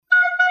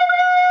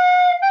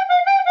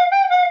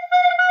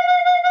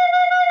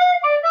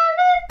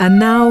And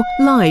now,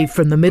 live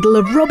from the middle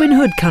of Robin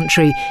Hood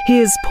country,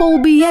 here's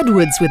Paul B.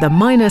 Edwards with a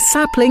minor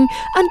sapling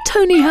and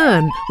Tony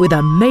Hearn with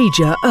a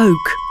major oak.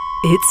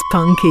 It's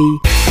Punky.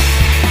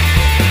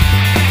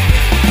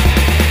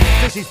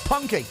 This is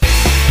Punky.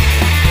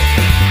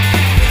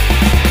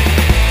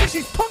 This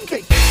is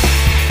Punky.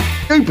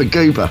 Gooper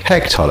Gooper.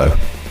 Heck Hollow.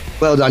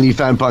 Well done, you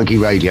found Punky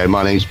Radio.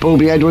 My name's Paul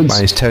B. Edwards. My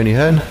name's Tony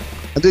Hearn.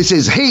 And this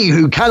is He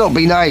Who Cannot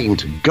Be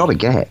Named. Gotta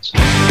Get.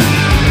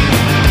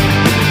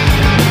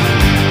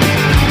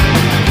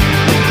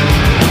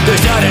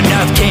 There's not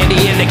enough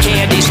candy in the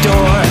candy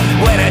store.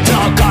 When it's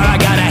all gone, I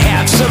gotta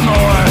have some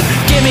more.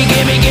 Gimme,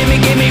 gimme, gimme,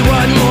 gimme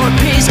one more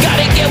piece.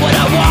 Gotta get what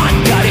I want,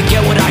 gotta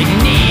get what I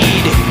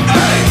need.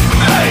 Hey,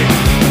 hey.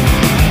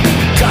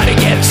 Gotta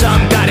get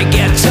some, gotta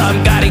get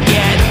some, gotta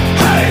get.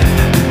 Hey.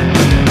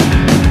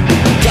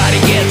 Gotta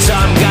get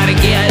some, gotta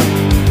get.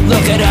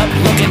 Looking up,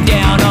 looking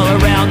down all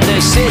around the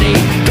city.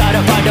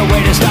 Gotta find a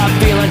way to stop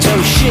feeling so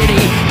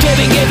shitty.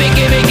 Gimme, gimme,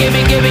 gimme,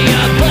 gimme, gimme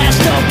a blast.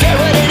 Don't care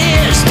what it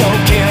is,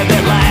 don't care if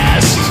it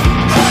lasts.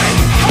 Hey,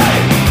 hey.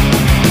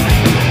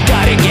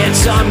 Gotta get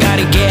some,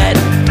 gotta get.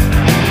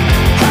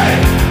 Hey.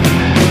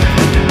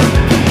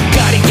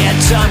 Gotta get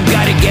some,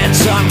 gotta get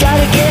some.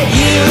 Gotta get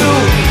you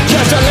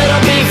just a little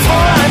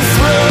before I'm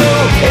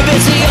through. If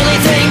it's the only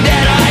thing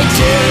that I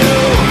do.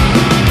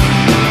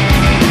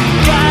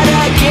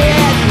 Gotta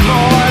get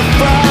more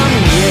from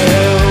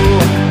you.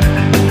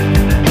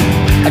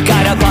 I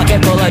got a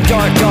pocket full of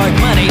dark, dark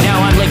money.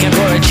 Now I'm looking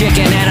for a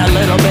chicken and a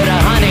little bit of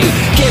honey.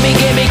 Gimme,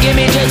 gimme,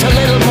 gimme just a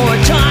little more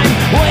time.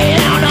 Way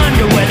down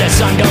under where the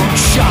sun don't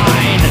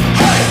shine.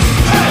 Hey,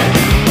 hey.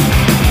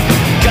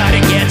 Gotta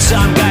get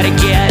some, gotta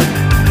get.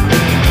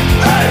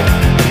 Hey.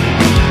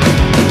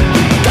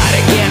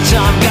 Gotta get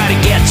some, gotta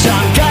get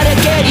some. Gotta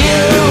get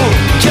you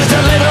just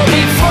a little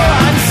before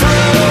I'm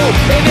through.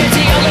 If it's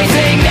the only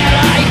thing that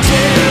I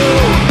do.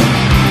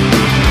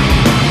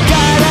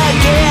 Gotta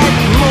get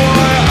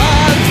more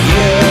of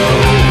you.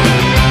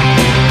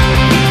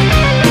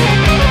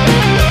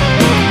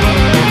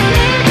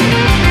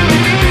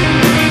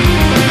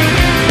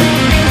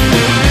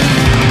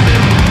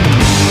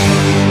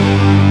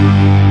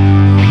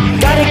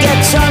 Gotta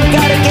get some,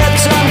 gotta get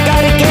some,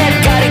 gotta get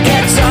some, gotta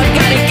get some,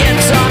 gotta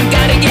get some,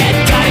 gotta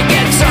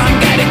get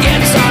some, gotta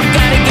get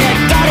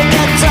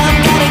some,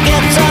 gotta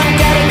get some,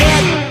 gotta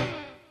get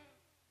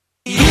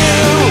you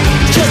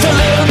just a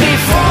little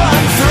before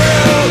I'm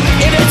through.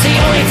 If it's the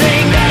only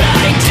thing that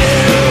I do,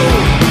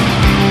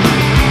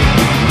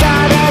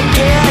 gotta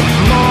get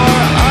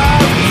more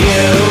of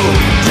you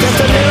just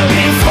a little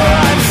before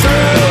I'm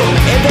through.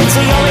 If it's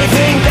the only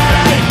thing that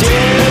I do,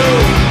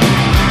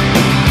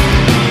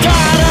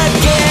 gotta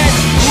get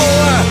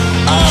more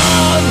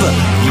of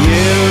you.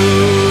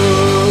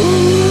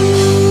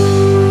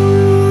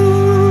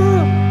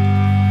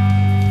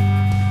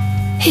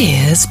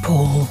 Here's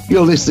Paul.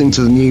 You're listening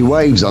to the new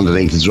waves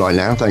underneath us right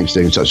now. Thanks for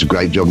doing such a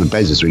great job in the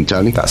beds this week,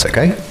 Tony. That's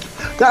okay.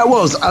 That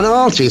was an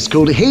artist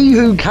called He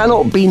Who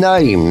Cannot Be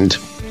Named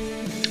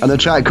and a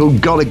track called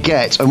Gotta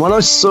Get. And when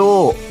I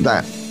saw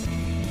that,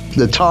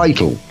 the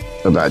title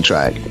of that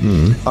track,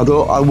 I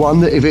thought, I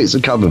wonder if it's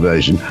a cover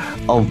version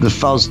of the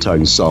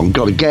Fuzztone song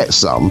Gotta Get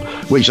Some,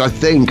 which I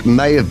think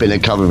may have been a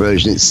cover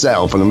version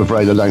itself, and I'm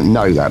afraid I don't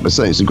know that, but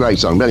certainly it's a great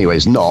song. But anyway,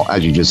 it's not,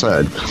 as you just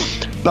heard.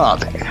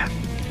 But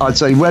I'd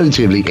say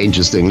relatively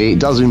interestingly, it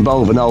does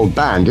involve an old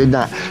band, isn't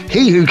that?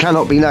 He Who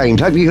Cannot Be Named.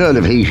 Have you heard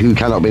of He Who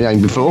Cannot Be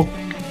Named before?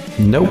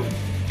 Nope.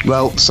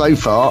 Well, so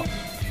far,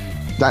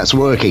 that's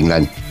working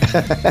then.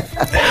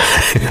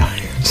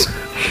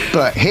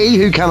 But He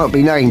Who Cannot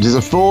Be Named is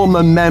a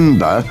former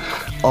member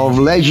of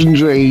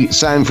legendary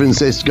San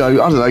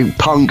Francisco, I don't know,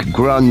 punk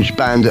grunge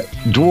band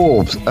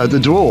Dwarves. The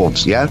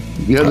Dwarves, yeah?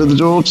 You heard of the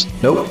Dwarves?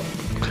 Nope.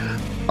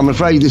 I'm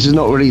afraid this is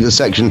not really the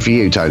section for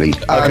you, Tony.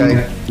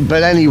 Okay.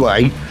 But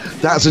anyway,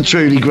 that's a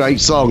truly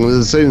great song.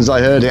 As soon as I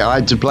heard it, I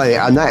had to play it,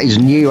 and that is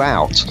new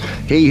out.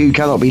 He Who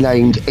Cannot Be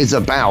Named is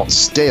about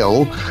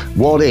still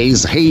what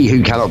is He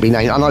Who Cannot Be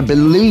Named. And I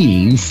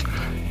believe,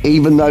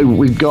 even though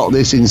we've got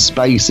this in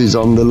spaces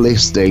on the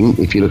listing,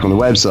 if you look on the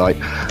website,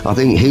 I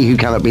think He Who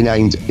Cannot Be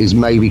Named is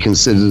maybe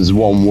considered as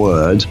one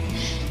word.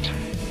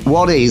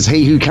 What is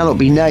He Who Cannot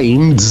Be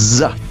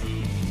Named's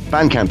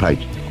Bandcamp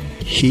page?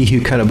 He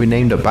Who Cannot Be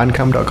Named at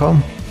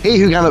bandcamp.com. He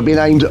Who Cannot Be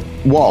Named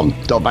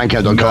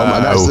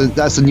 1.bandcamp.com, No. and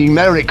that's the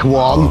numeric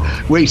one,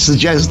 which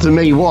suggests to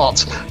me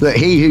what? That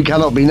He Who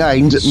Cannot Be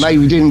Named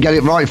maybe didn't get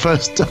it right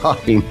first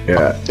time.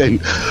 Yeah.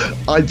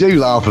 I do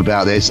laugh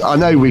about this. I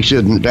know we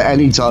shouldn't, but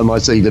any time I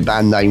see the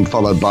band name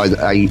followed by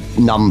a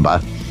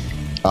number,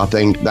 I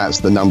think that's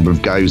the number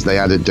of goes they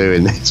had at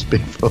doing this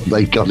before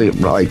they got it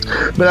right.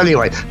 But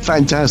anyway,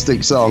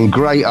 fantastic song,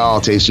 great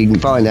artist. You can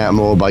find out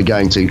more by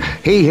going to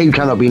He Who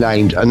Cannot Be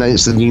Named, and then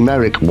it's the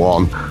numeric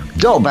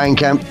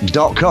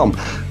 1.bandcamp.com.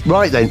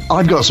 Right then,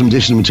 I've got some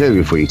additional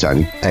material for you,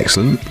 Tony.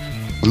 Excellent.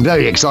 I'm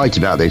very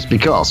excited about this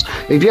because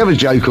if you have a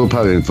joke or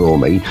poem for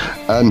me,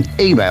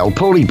 email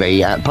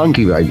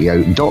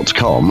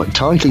paulieb@punkyradio.com,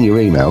 titling your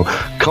email,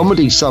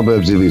 Comedy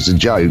Suburbs if it's a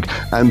joke,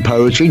 and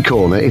Poetry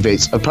Corner if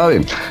it's a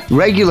poem.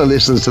 Regular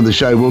listeners to the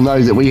show will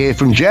know that we hear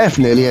from Jeff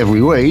nearly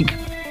every week.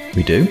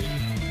 We do.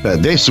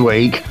 But this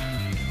week,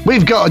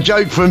 we've got a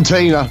joke from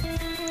Tina.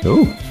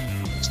 Oh.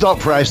 Stop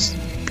press.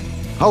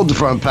 Hold the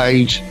front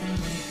page.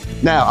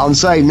 Now, I'm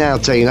saying now,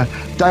 Tina,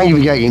 don't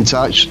even get in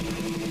touch.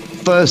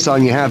 First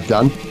time you have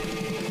done.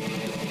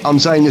 I'm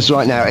saying this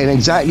right now in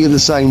exactly the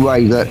same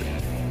way that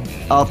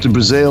after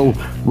Brazil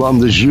won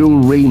the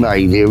Jules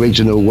Rimet, the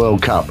original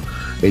World Cup,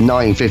 in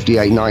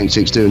 1958,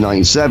 1962 and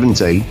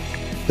 1970,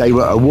 they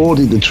were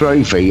awarded the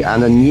trophy,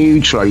 and a new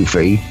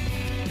trophy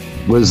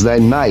was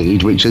then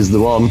made, which is the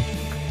one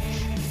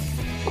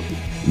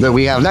that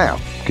we have now.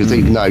 Because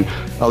even though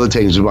other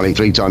teams have won it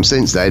 3 times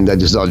since then, they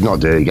decided not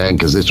to do it again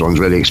because this one's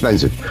really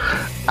expensive.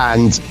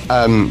 And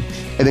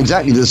in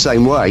exactly the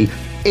same way,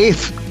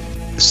 if,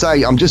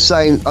 say, I'm just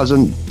saying as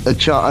an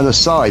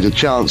aside, a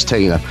chance,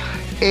 Tina,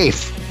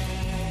 if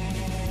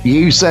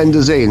you send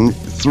us in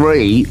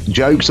 3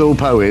 jokes or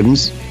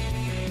poems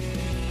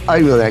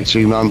over the next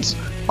few months,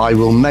 I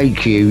will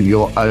make you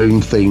your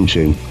own theme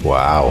tune.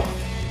 Wow.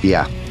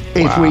 Yeah.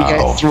 If we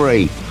get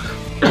 3.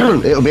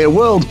 It'll be a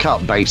World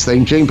Cup based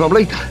theme tune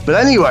probably. But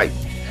anyway,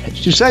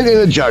 she sent in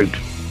a joke.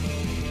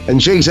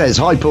 And she says,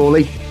 "Hi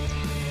Paulie.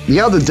 The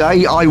other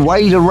day I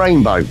weighed a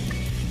rainbow.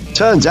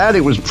 Turns out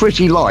it was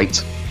pretty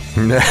light."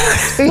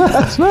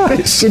 That's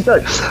nice.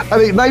 I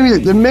mean, maybe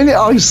the minute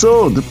I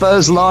saw the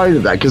first line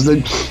of that,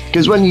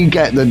 because when you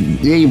get the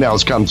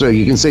emails come through,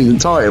 you can see the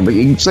title, but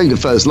you can see the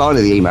first line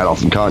of the email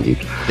often, can't you?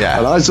 Yeah.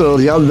 And I saw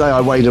the other day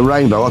I weighed a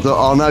rainbow. I thought,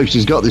 oh no,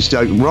 she's got this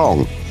joke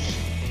wrong.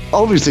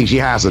 Obviously she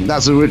hasn't.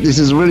 This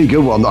is a really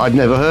good one that I'd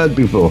never heard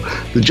before.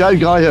 The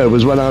joke I heard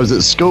was when I was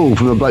at school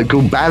from a bloke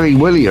called Barry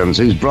Williams,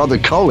 whose brother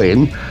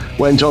Colin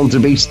went on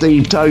to be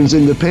Steve Tones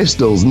in the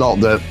Pistols.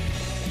 Not that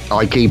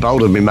I keep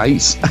hold of me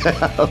mates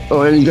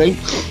or anything.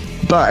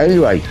 But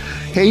anyway,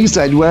 he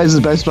said, "Where's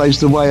the best place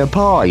to weigh a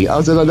pie?" I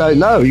said, "I don't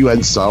know." He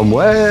went,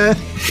 "Somewhere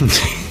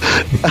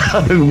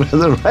over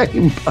the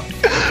rainbow.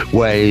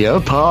 Weigh a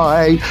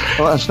pie."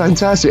 Oh, that's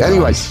fantastic.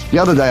 Anyway, the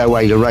other day I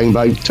weighed a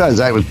rainbow. Turns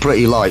out it was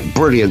pretty light.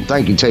 Brilliant.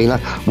 Thank you, Tina.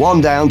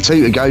 1 down,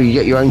 2 to go. You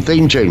get your own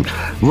theme tune.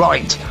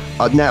 Right.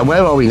 Now,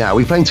 where are we now?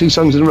 We're playing 2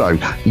 songs in a row.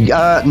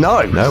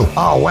 No.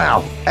 Oh,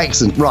 wow.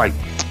 Excellent. Right.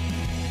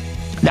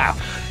 Now,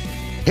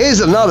 here's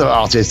another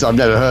artist I've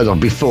never heard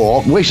of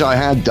before. Wish I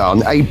had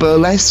done. A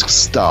burlesque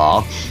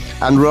star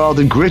and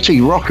rather gritty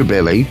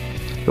rockabilly,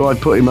 who I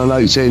put in my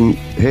notes in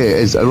here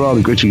is a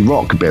rather gritty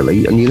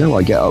rockabilly, and you know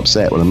I get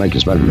upset when I make a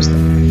spelling mistake.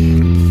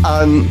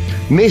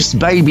 Miss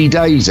Baby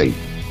Daisy.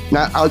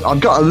 Now, I've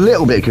got a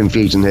little bit of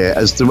confusion here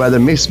as to whether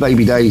Miss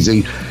Baby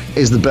Daisy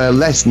is the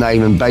burlesque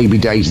name and Baby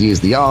Daisy is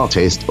the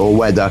artist, or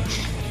whether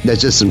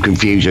there's just some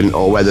confusion,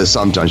 or whether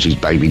sometimes she's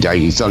Baby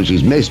Daisy, sometimes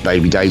she's Miss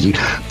Baby Daisy.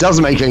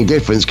 Doesn't make any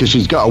difference because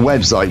she's got a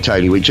website,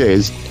 Tony, which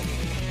is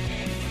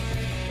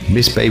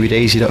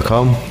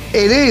MissBabyDaisy.com.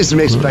 It is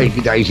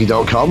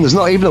MissBabyDaisy.com. There's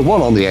not even a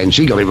 1 on the end.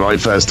 She got it right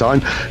first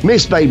time.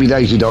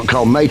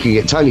 MissBabyDaisy.com, making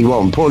it Tony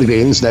 1, Paulie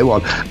B, Internet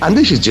 1. And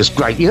this is just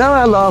great. You know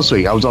how last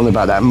week I was on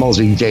about that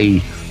Mozzie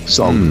D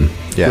song,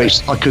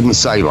 which I couldn't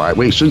say right,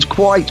 which was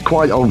quite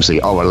obviously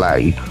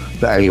OLA.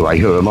 But anyway,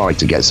 who am I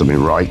to get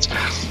something right?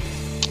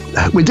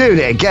 We're doing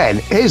it again.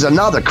 Here's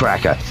another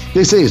cracker.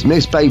 This is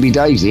Miss Baby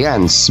Daisy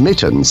and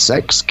Smitten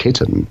Sex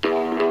Kitten.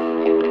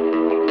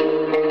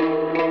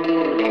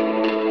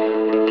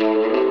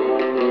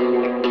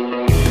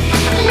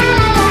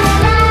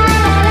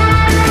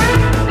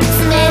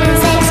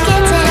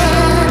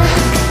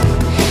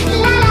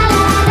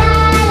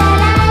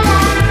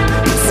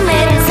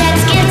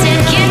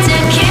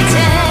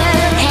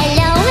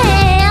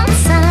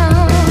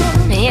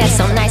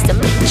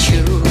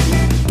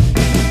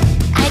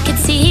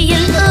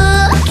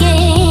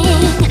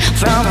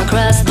 From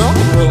across the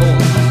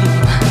room,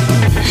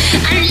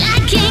 I'm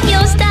liking your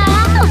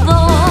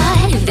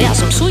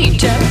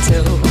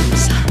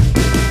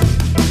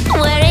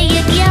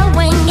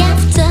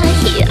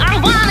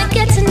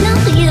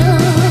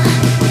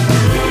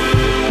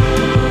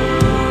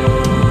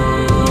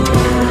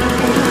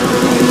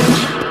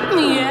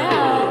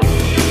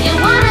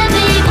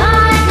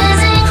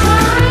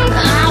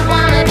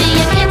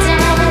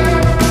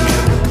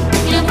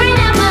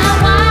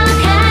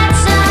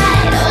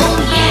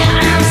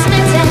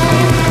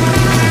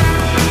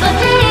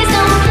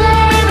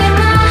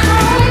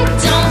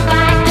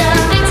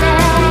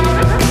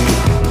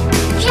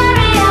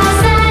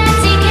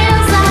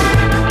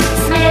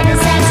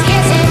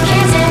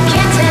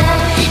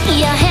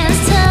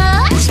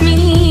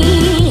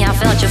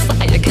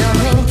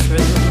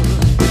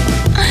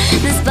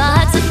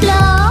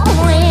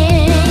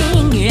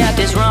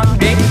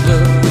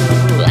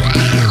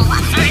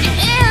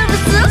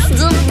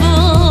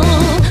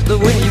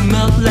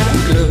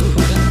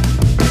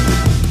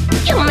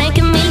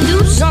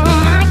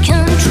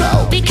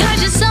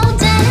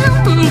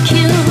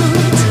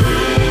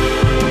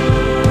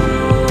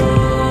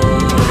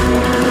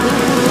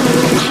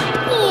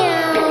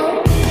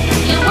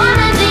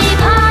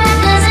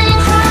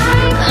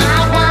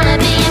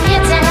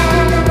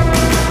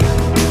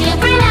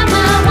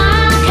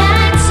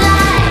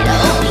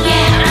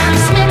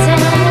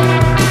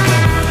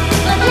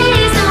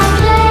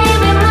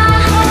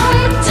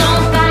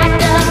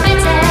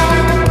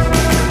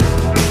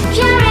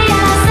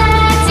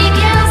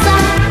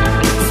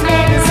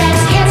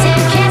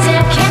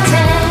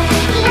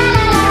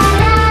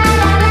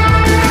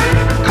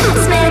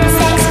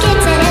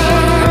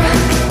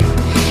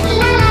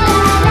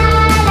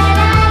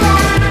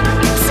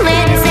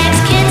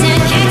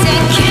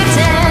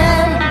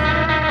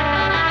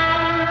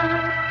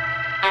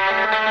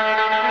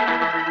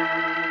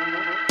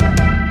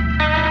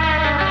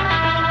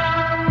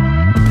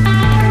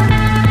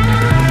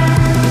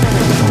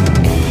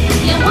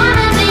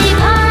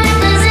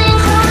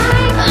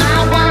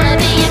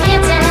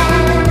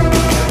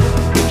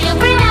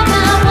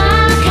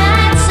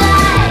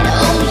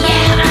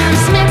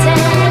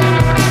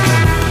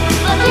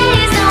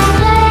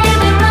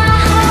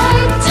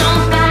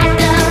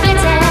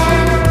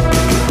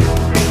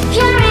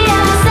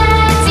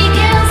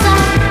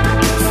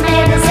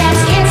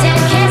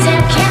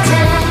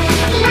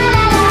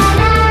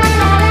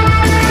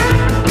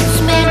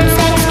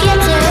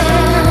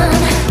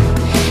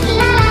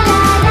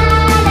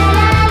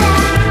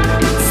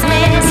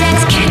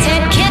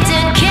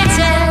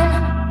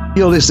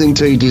You're listening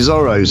to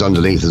Desoros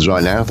underneath us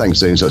right now. Thanks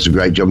for doing such a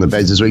great job on the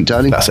beds this week,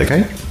 Tony. That's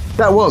okay.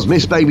 That was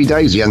Miss Baby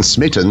Daisy and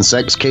Smitten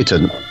Sex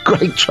Kitten.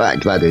 Great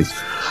track, that is.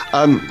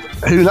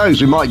 Who knows?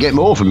 We might get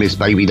more from Miss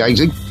Baby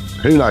Daisy.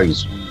 Who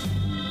knows?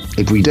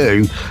 If we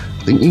do,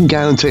 I think you can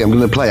guarantee I'm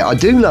going to play it. I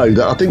do know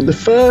that I think the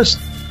first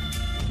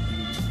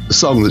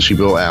song that she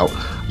brought out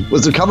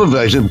was a cover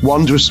version of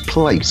Wondrous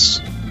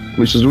Place,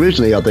 which was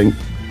originally, I think,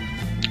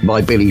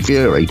 by Billy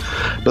Fury.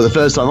 But the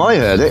first time I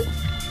heard it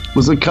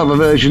was a cover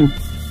version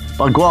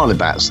by Guana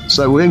Bats.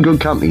 So we're in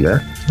good company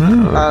there.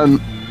 Oh.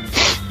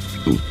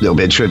 Little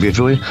bit of trivia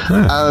for you.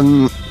 Yeah.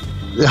 I'm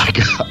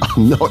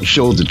not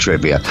sure the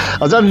trivia. I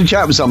was having a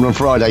chat with someone on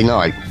Friday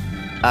night,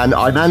 and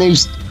I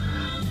managed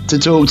to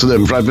talk to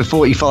them for over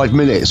 45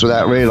 minutes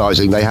without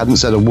realising they hadn't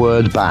said a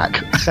word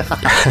back.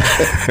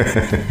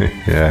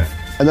 Yeah.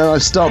 And then I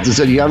stopped and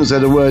said, you haven't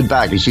said a word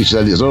back. And she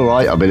said, it's all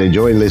right, I've been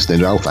enjoying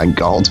listening. Well, thank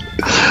God.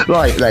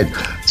 Right then,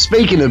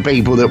 speaking of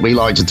people that we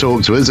like to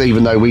talk to us,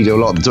 even though we do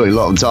a lot of talking a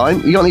lot of the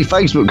time, you got any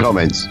Facebook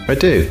comments? I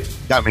do.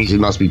 That means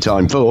it must be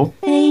time for...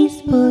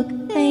 Facebook,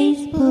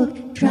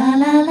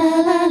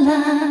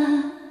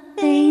 tra-la-la-la-la.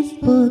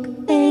 Facebook,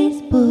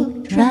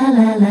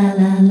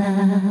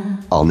 tra-la-la-la-la.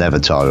 I'll never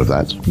tire of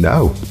that.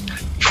 No.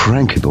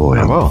 Frankie boy.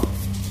 Oh, well.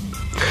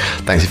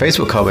 Thanks for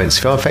Facebook comments.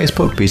 If you're on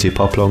Facebook, please do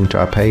pop along to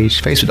our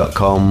page,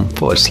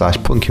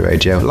 facebook.com/Punky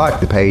Radio.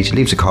 Like the page,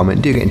 leave us a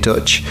comment, do get in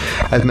touch.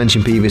 As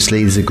mentioned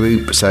previously, there's a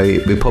group, so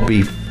we're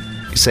probably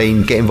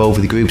saying get involved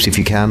with the groups if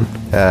you can.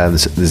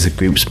 There's a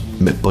groups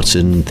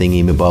button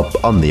thingy mabob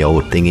on the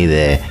old thingy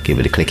there. Give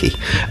it a clicky.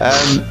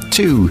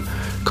 2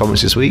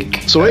 comments this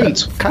week.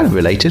 Sweet. Kind of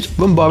related.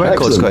 Rumbar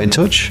Records got in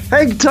touch.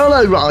 Hey,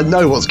 Tolo, I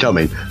know what's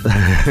coming.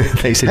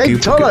 They said Hey,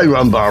 Gooper Tolo,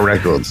 Rumbar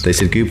Records. They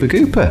said Gooper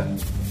Gooper,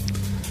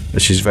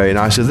 which is very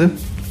nice of them.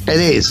 It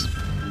is.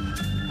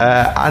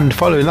 And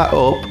following that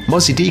up,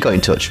 Mozzie D got in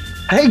touch.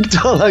 Hey,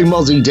 Tolo,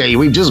 Mozzie D,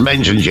 we've just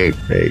mentioned you.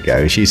 There you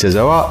go. She says,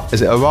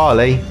 is it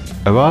Orale?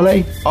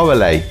 Orale?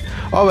 Orale.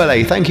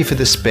 Orale, thank you for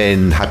the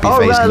spin. Happy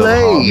face, love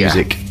heart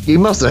music. You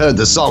must have heard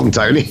the song,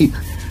 Tony.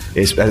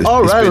 It's been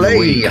a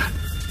week.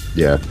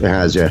 Yeah, it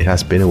has, yeah. It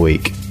has been a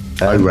week.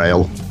 Oh,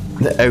 rail.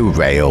 Oh,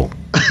 rail.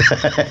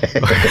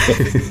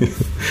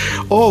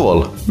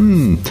 Oral.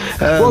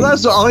 Well,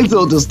 that's what I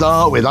thought to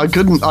start with. I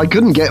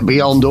couldn't get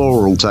beyond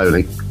oral,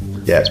 Tony.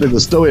 Yeah. It's been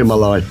the story of my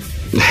life.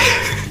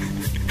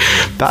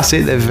 That's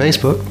it then for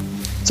Facebook.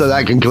 So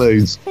that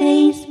concludes.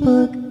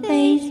 Facebook,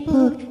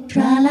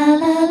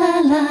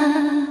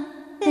 tra-la-la-la-la.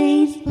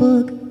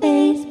 Facebook,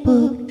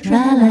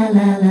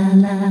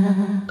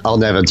 tra-la-la-la-la. I'll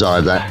never tire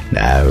of that.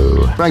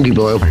 No. Frankie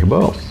Boyle.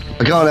 Well,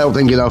 I can't help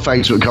thinking our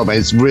Facebook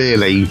comments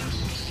really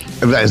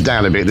let us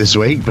down a bit this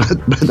week, but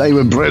they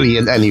were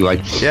brilliant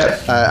anyway. Yeah.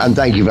 And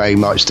thank you very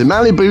much to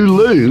Malibu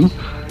Lou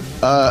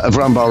of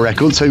Rumbar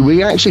Records, who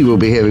we actually will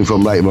be hearing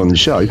from later on the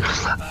show,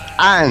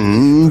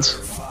 and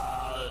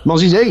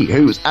Mozzie D,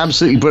 who was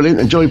absolutely brilliant,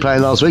 enjoyed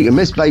playing last week, and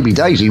Miss Baby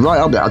Daisy right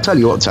up there. I'll tell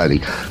you what, Tony,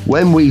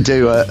 when we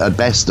do a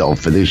best of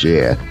for this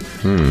year,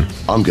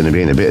 I'm going to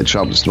be in a bit of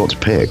trouble as to what to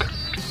pick.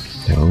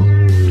 Oh.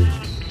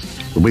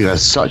 We had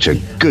such a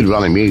good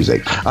run of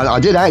music. And I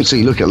did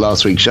actually look at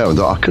last week's show and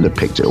thought I could have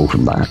picked it all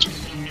from that.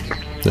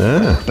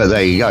 Yeah. But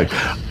there you go.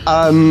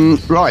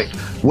 Right.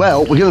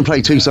 Well, we're going to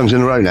play 2 songs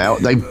in a row now.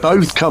 They're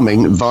both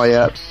coming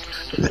via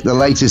the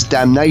latest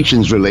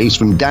Damnations release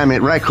from Damn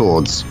It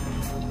Records.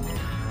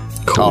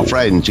 Cool. Our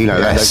friends, you know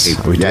Yes, that,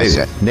 don't we you? Yes, do.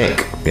 yeah.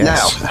 Nick,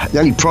 yes. Now, the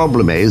only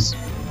problem is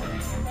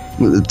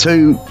with the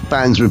 2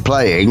 bands we're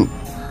playing,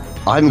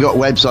 I haven't got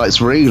websites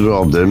for either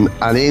of them,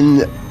 and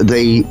in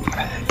the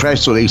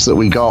press release that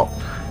we got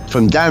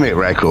from Damn It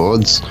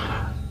Records,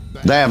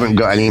 they haven't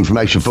got any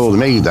information for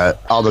them either,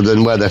 other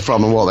than where they're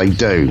from and what they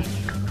do.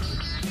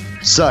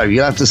 So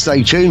you'll have to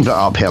stay tuned for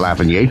Uphill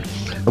Avenue,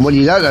 and when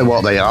you don't know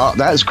what they are,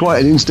 that's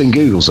quite an instant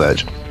Google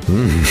search.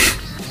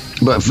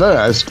 But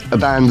first, a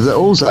band that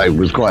also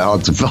was quite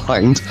hard to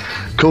find,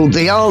 called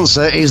The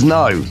Answer Is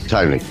No,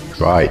 Tony.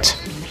 Right.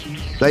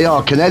 They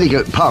are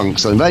Connecticut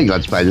punks. I'm very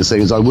glad to play this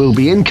thing, as I will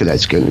be in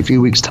Connecticut in a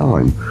few weeks'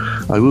 time.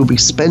 I will be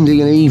spending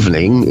an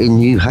evening in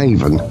New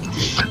Haven.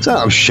 So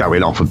I'm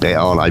showing off a bit,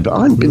 aren't I? But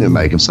I haven't been in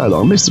America for so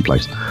long, I missed the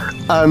place.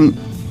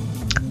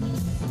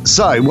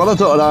 So what I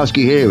thought I'd ask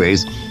you here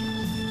is,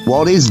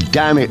 what is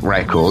Damn It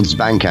Records'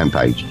 Bandcamp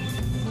page?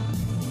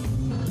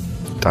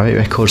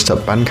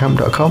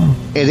 DammitRecords.bandcamp.com.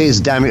 It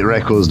is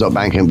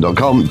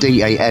dammitrecords.bandcamp.com,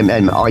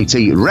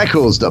 DAMMIT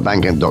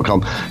records.bandcamp.com,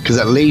 because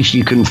at least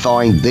you can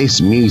find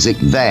this music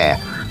there.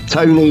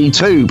 Tony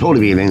 2, Paulie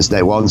B and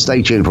Internet 1,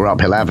 stay tuned for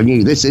Uphill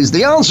Avenue. This is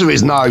The Answer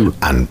Is No.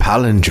 And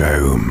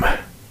Palindrome.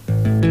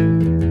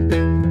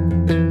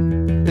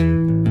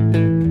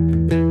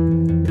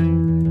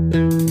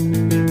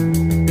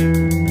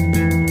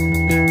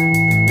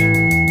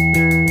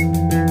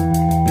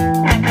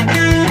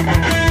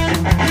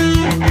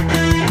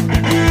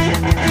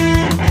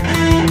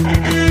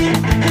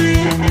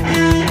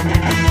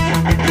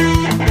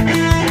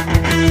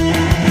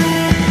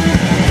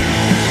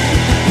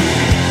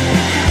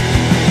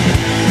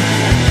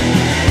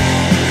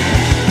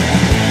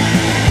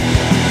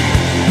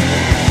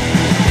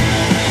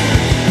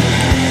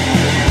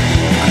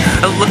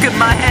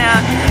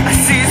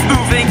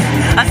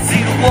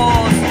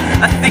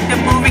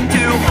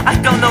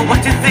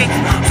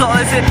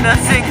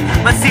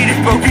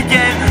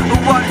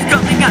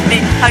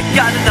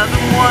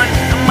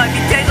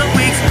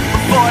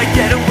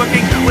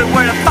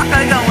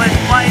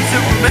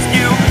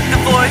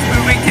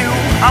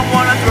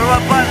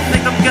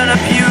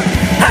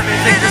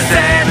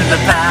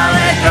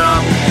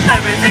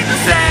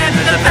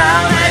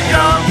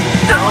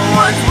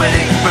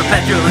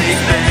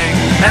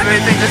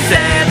 Everything's the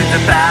same, it's a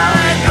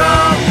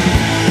palindrome.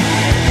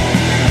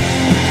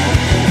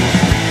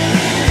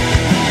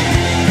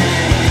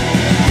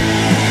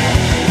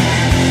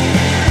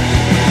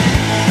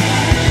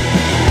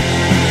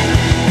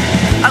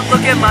 I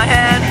look at my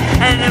hand,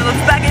 and it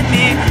looks back at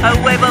me. I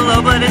wave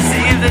hello, but it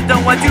seems I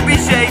don't want to be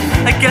shaped.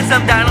 I guess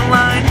I'm down the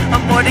line,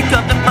 I'm more to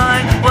come to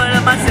mind. What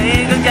am I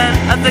saying again?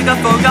 I think I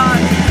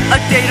forgot. A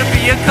day to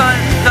be a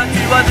cunt, not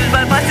to others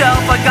but myself.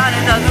 I got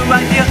another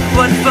idea,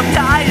 what if I'm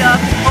tied up?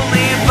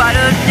 Only by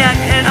the neck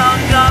and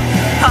hung up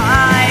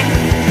high.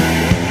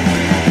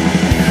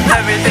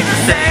 Everything's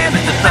the same,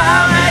 it's a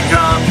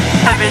palindrome.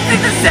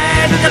 Everything's the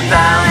same, it's a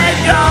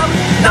palindrome.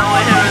 No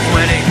one here is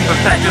winning,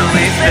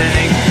 perpetually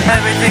spinning.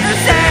 Everything's the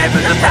same,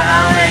 it's a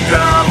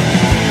palindrome.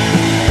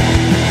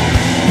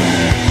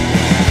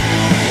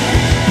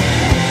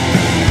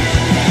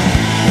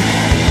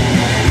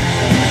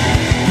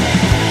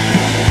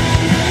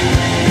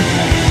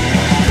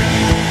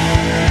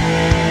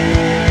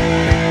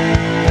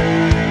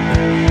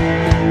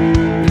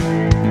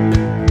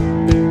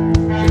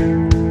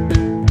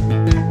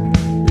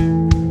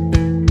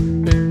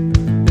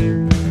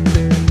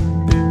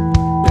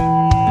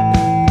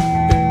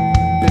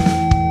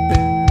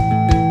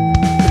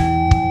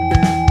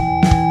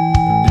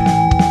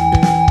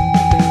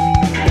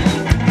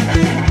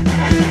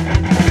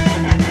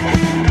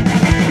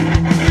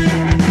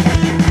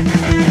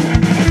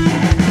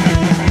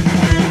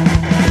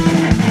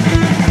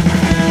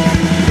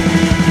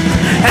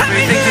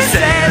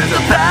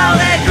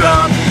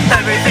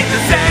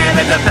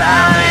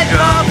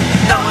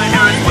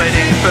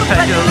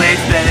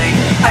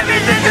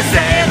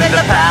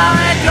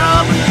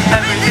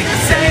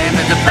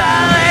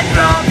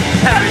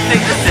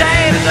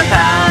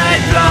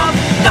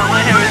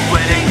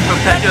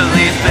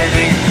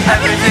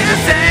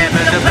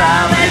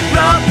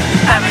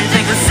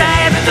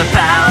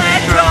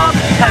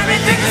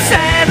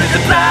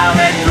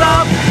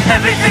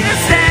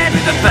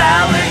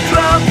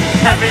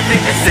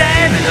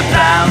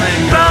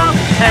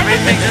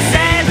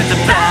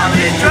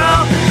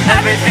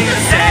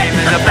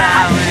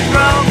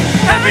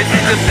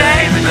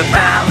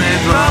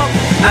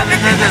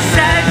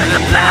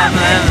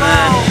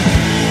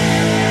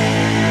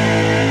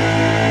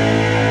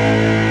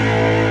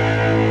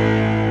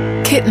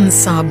 Kitten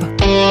Sub.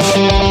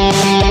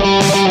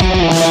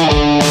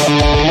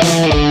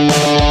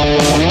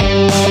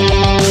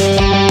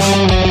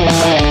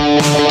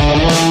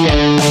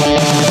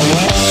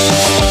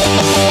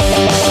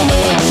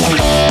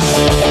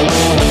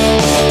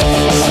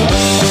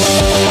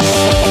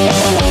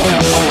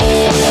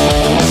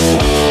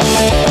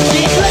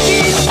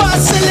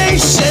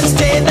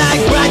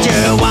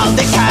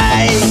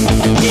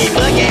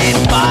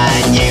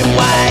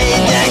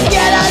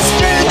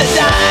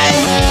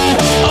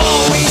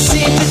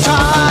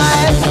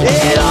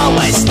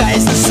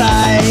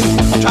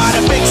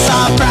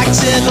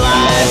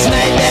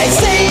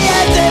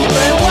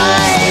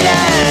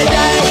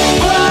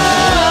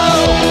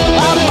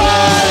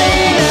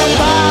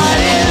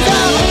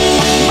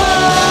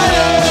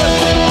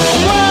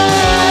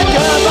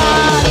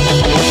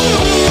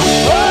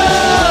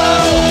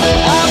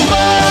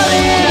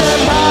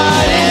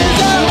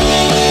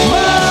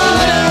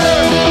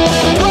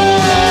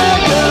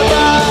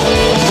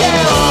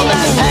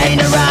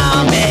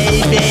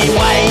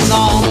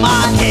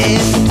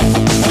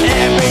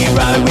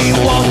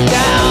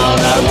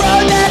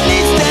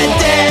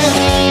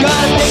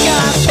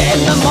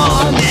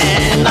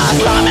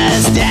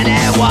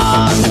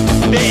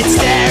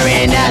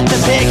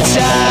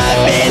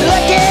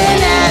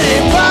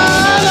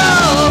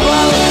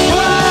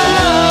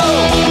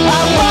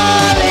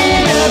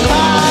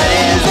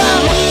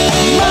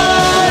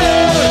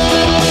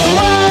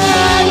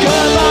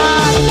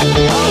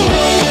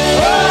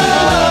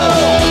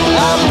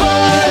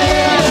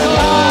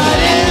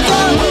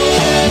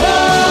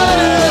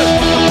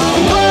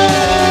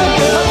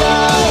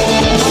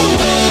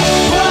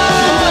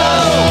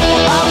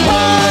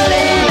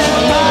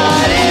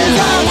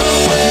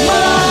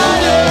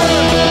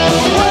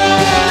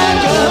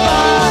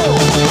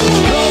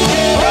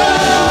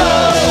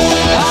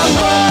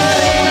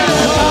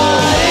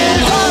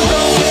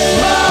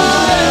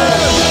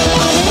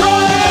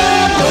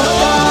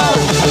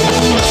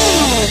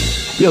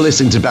 You're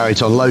listening to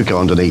Baritone Loco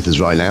underneath us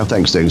right now.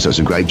 Thanks for doing such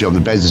a great job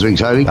in beds this week,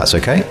 Tony. That's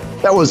okay.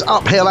 That was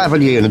Uphill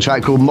Avenue and a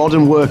track called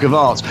Modern Work of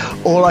Art.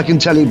 All I can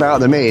tell you about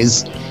them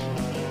is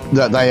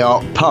that they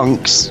are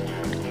punks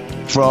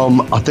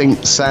from, I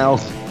think,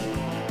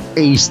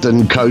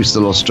 south-eastern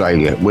coastal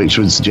Australia, which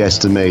would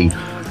suggest to me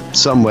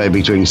somewhere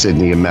between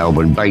Sydney and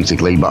Melbourne,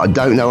 basically, but I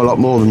don't know a lot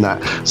more than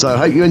that. So I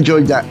hope you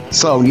enjoyed that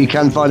song. You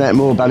can find out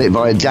more about it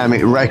via Damn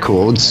It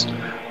Records.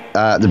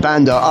 The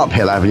band are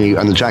Uphill Avenue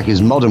and the track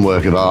is Modern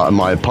Work of Art, and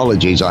my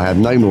apologies, I have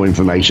no more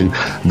information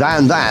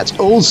than that.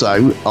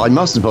 Also, I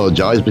must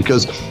apologise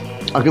because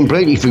I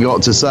completely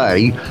forgot to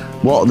say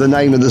what the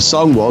name of the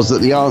song was that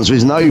The Answer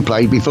Is No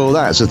played before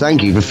that, so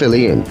thank you for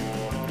filling in.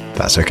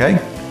 That's okay.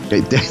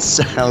 It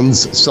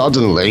sounds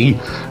suddenly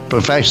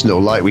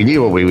professional, like we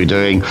knew what we were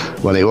doing,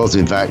 when it was,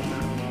 in fact,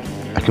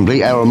 a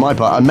complete error on my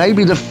part. And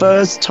maybe the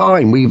first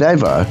time we've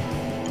ever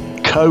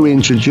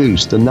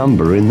co-introduced a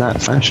number in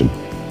that fashion.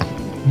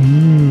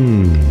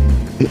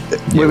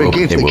 We're a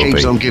gift that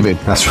keeps on giving.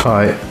 That's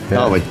right. Yeah.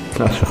 Aren't we?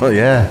 That's right,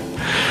 yeah.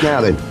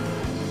 Now then,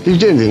 did you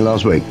do anything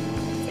last week?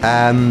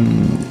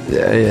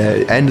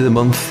 End of the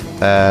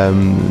month,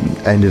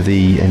 end of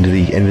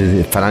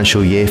the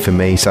financial year for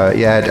me. So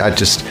yeah,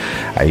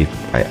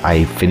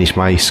 I finished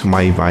my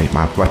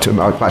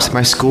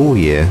school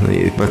year.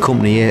 My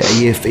company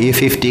year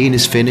 15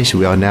 is finished.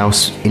 We are now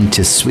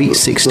into sweet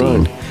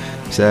 16.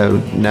 Right.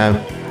 So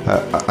no,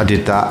 I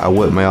did that. I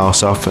worked my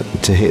arse off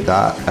to hit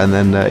that, and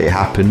then it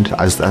happened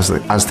as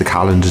the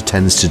calendar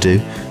tends to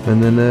do.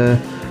 And then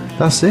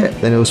that's it.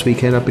 Then this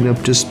weekend I've been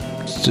up just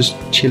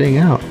chilling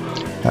out.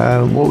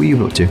 What were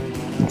you up to?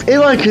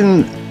 If I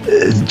can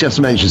just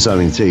mention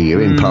something to you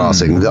in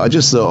passing that I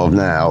just thought of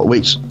now,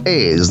 which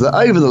is that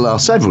over the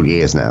last several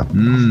years now,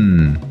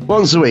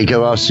 once a week I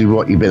ask you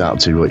what you've been up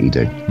to, what you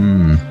do.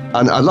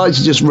 And I'd like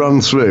to just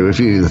run through a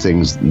few of the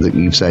things that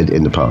you've said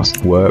in the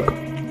past. Work.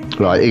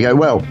 Right, you go,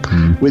 well,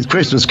 with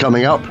Christmas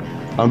coming up,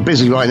 I'm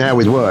busy right now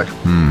with work.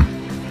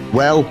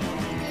 Well,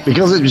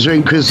 because it's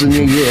between Christmas and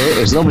New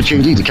Year, it's an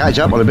opportunity to catch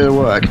up on a bit of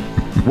work.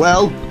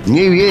 Well,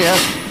 New Year,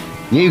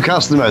 new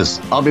customers.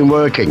 I've been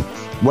working.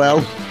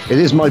 Well, it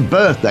is my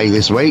birthday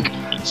this week,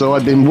 so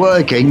I've been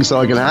working so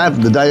I can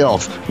have the day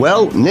off.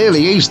 Well,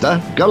 nearly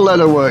Easter, got a load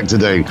of work to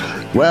do.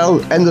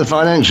 Well, end of the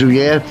financial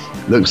year,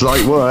 looks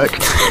like work.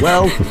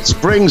 Well,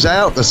 spring's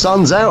out, the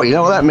sun's out, you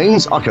know what that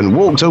means? I can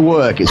walk to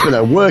work. It's been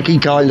a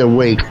worky kind of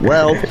week.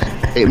 Well,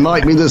 it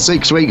might be the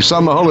 6-week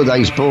summer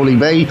holidays, Paulie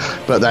B,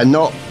 but they're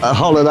not a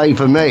holiday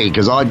for me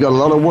because I've got a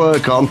lot of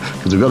work on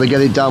because we've got to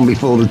get it done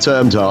before the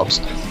term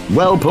tops.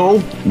 Well,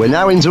 Paul, we're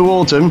now into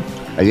autumn,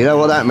 and you know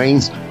what that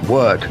means?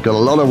 Work. Got a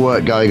lot of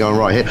work going on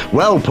right here.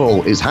 Well,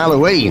 Paul, it's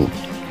Halloween.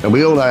 And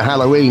we all know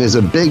Halloween is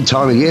a big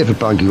time of year for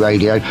Punky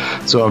Radio,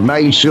 so I've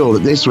made sure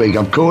that this week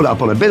I've caught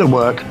up on a bit of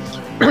work.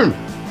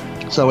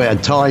 So we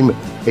had time,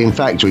 in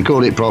fact, we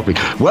called it properly.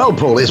 Well,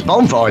 Paul, it's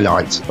bonfire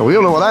night. And we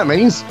all know what that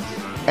means.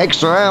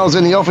 Extra hours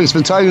in the office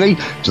for Tony,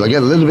 so I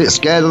get a little bit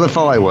scared of the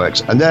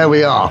fireworks. And there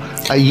we are,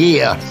 a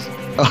year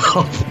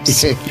of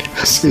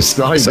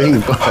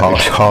describing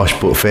harsh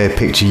but fair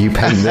picture you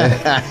paint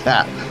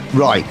there.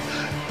 Right.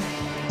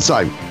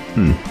 So,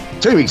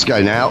 2 weeks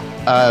ago now,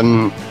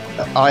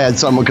 I had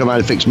someone come out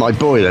and fix my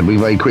boiler. We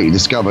very quickly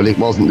discovered it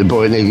wasn't the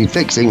boiler needed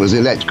fixing, it was the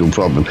electrical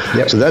problem.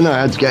 Yep. So then I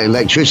had to get an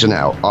electrician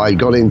out. I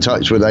got in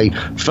touch with a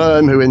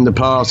firm who in the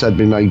past had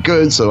been very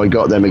good, so I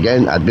got them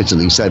again.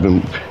 Admittedly,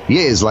 7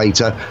 years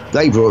later,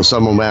 they brought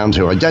someone round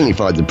who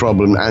identified the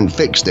problem and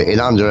fixed it in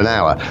under an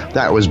hour.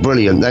 That was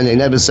brilliant. Then they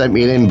never sent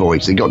me an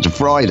invoice. It got to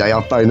Friday, I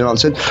phoned them up and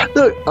said,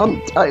 look,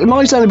 it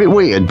might sound a bit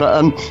weird,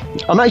 but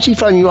I'm actually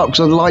phoning you up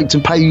because I'd like to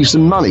pay you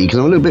some money because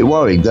I'm a little bit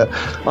worried that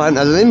I haven't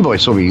had an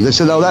invoice from you. They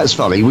said, oh, that's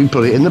funny, we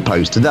put it in the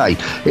post today.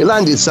 It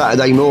landed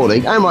Saturday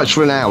morning. How much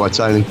for an hour,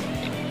 Tony?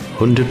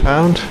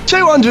 £100?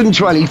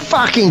 220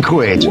 fucking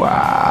quid.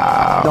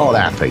 Wow. Not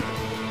happy.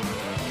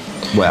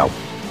 Well,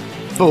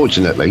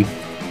 fortunately,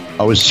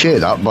 I was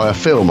cheered up by a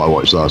film I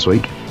watched last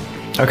week.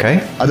 Okay.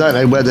 I don't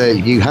know whether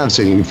you have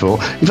seen it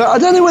before. In fact, I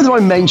don't know whether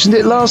I mentioned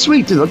it last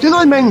week, did I? Did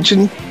I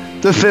mention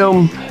the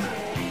film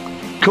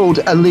called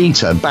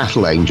Alita,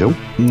 Battle Angel?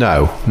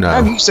 No.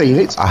 Have you seen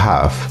it? I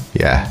have,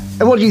 yeah.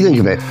 And what do you think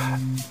of it?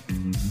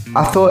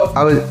 I thought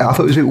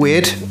it was a bit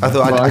weird. I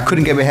thought I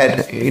couldn't get my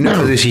head. You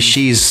know,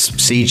 she's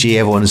CG,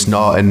 everyone's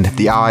not, and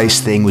the eyes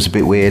thing was a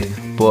bit weird.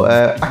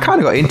 But I kind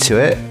of got into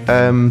it.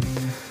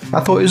 I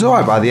thought it was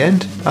alright by the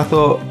end. I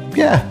thought,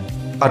 yeah,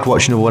 I'd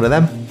watch another one of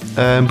them.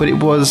 But it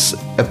was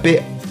a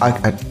bit.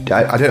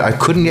 I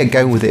couldn't get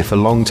going with it for a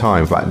long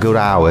time. For about a good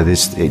hour.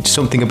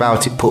 Something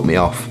about it put me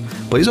off.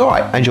 But it's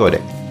alright. I enjoyed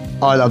it.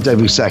 I loved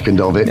every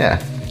second of it.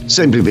 Yeah.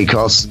 Simply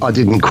because I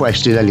didn't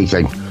question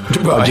anything.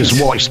 Right. I just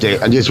watched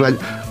it and just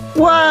went,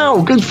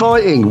 wow, good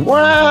fighting.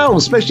 Wow,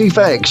 special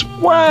effects.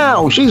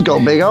 Wow, she's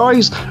got big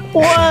eyes.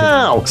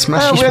 Wow.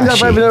 Smashy, we end up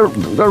having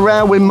a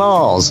row with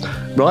Mars.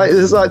 Right?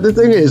 It's like, the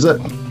thing is that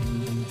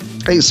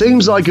it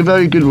seems like a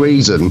very good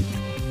reason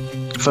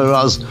for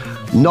us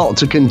not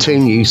to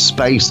continue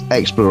space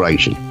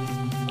exploration.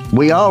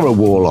 We are a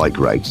warlike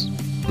race.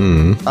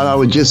 And I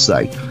would just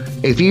say,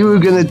 if you were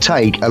going to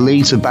take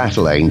Alita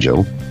Battle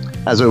Angel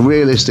as a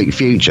realistic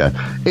future,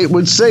 it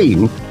would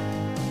seem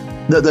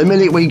that the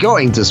minute we got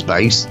into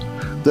space,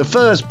 the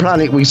first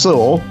planet we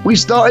saw, we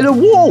started a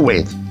war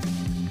with.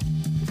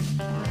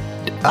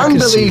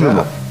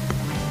 Unbelievable.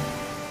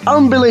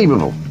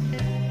 Unbelievable.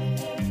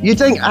 You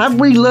think, have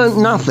we learnt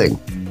nothing?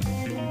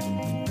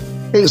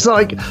 It's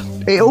like,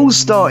 it all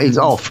started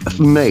off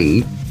for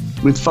me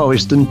with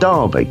Forest and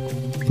Derby.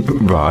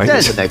 Right.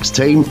 There's the next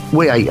team,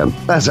 we ate them.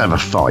 Let's have a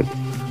fight.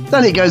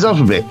 Then it goes up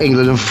a bit.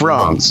 England and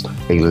France,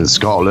 England and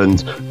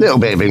Scotland, little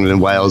bit of England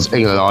and Wales,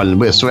 England and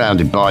Ireland, we're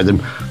surrounded by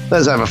them.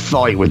 Let's have a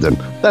fight with them.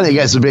 Then it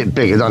gets a bit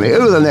bigger, doesn't it?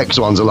 Who are the next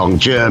ones along?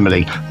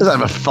 Germany. Let's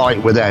have a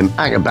fight with them.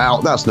 Hang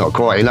about, that's not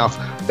quite enough.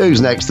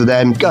 Who's next to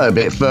them? Go a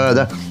bit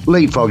further.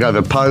 Leapfrog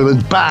over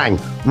Poland. Bang!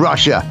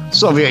 Russia.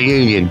 Soviet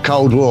Union.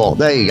 Cold War.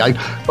 There you go.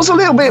 What's a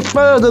little bit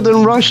further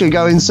than Russia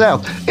going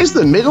south? It's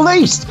the Middle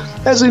East.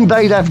 Let's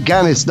invade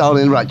Afghanistan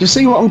in Iraq. Do you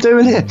see what I'm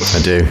doing here?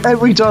 I do.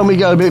 Every time we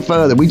go a bit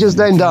further, we just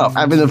end up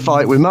having a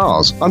fight with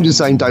Mars. I'm just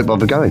saying, don't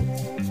bother going.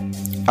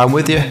 I'm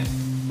with you.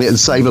 It'd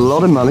save a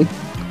lot of money,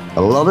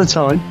 a lot of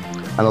time,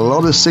 and a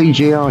lot of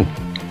CGI.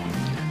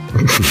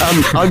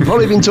 I've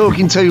probably been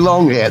talking too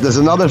long here. There's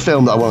another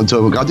film that I want to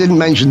talk about. I didn't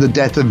mention the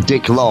death of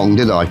Dick Long,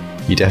 did I?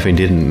 You definitely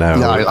didn't. No,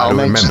 I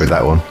remember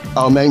that one.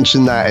 I'll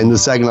mention that in the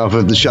second half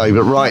of the show.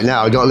 But right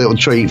now, I got a little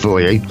treat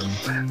for you.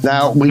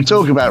 Now, we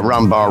talk about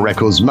Rum Bar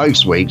Records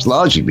most weeks,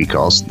 largely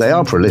because they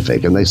are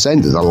prolific and they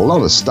send us a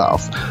lot of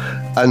stuff.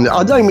 And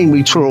I don't mean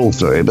we trawl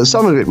through it, but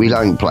some of it we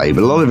don't play,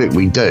 but a lot of it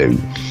we do.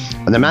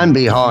 And the man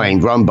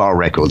behind Rum Bar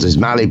Records is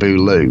Malibu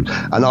Lou.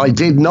 And I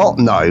did not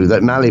know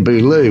that Malibu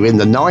Lou in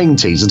the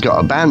 90s had got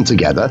a band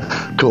together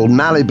called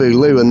Malibu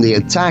Lou and the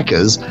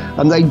Attackers,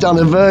 and they'd done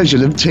a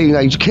version of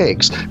Teenage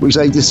Kicks, which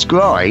they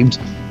described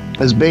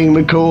as being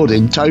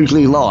recorded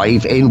totally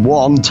live in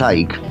one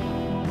take.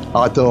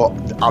 I thought,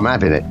 I'm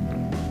having it.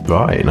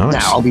 Right, nice.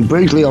 Now, I'll be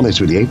brutally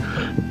honest with you.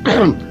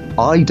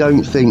 I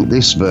don't think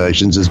this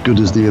version's as good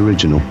as the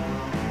original.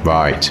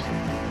 Right.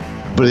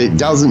 But it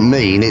doesn't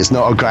mean it's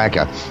not a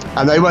cracker.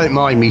 And they won't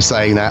mind me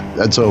saying that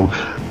at all.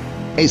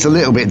 It's a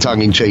little bit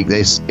tongue-in-cheek,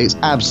 this. It's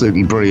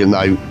absolutely brilliant,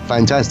 though.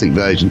 Fantastic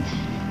version.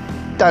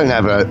 Don't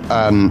have a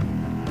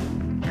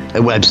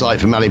website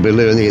for Malibu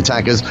Lou and the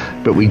Attackers,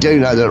 but we do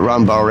know that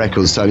Rum Bar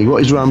Records, Tony.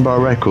 What is Rum Bar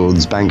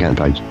Records' Bandcamp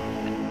page?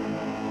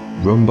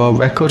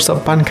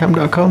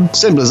 rumbarrecords.bandcamp.com.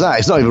 Simple as that.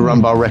 It's not even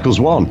Rum Bar Records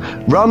 1.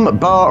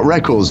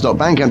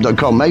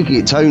 rumbarrecords.bandcamp.com, making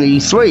it Tony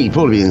 3,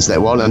 probably in step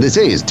 1, and it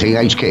is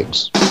Teenage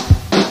Kicks.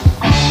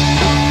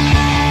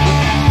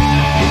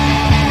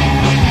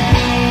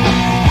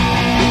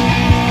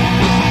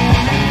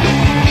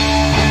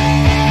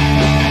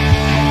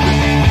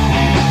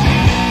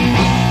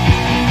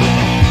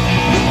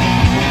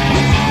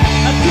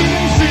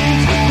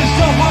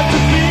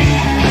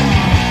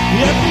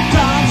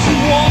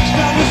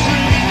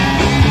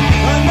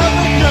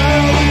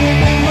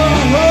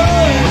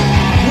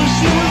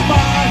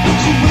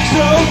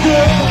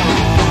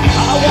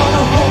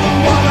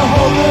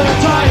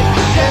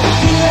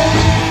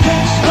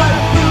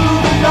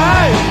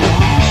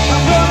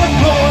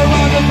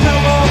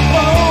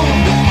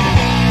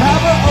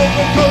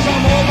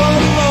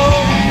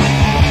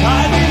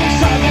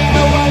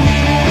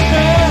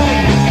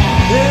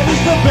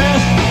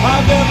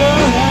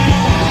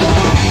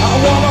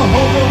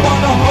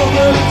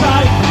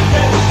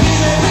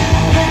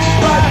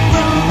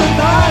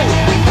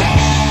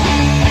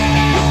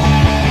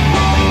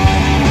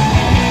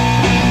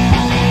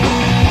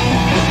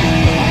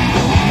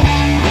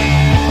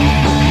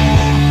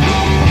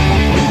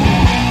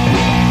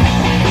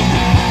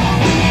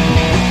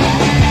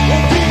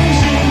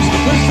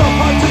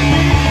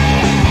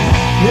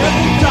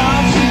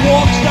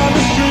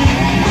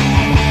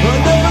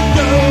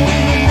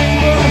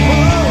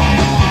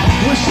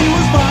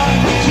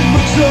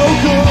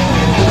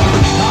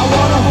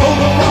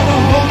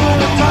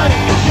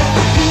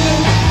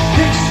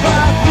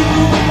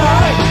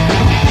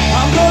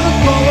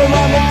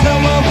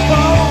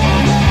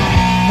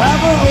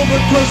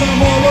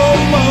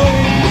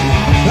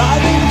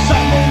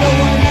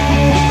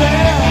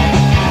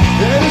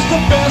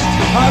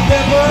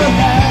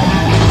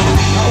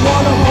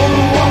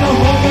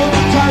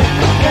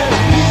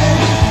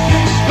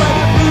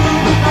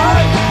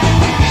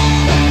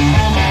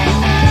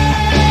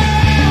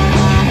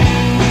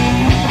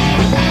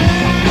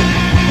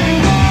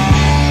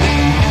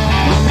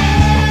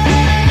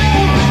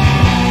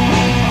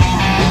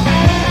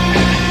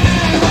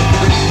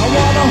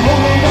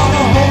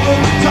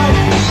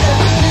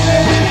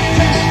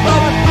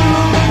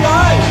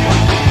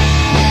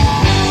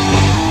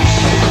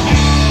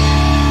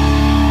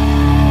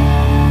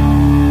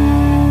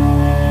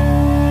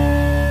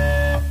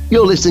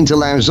 You're listening to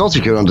Lounge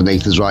Zotica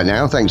underneath us right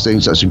now. Thanks for doing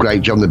such a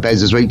great job on the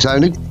beds this week,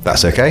 Tony.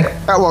 That's okay.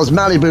 That was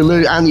Malibu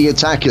Lou and the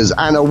Attackers,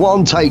 and a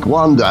one-take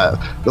wonder,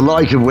 the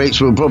like of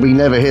which we'll probably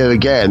never hear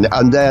again,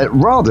 and their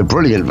rather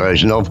brilliant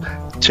version of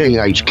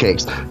Teenage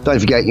Kicks. Don't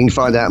forget, you can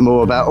find out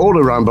more about all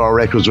the Rum Bar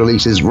Records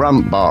releases,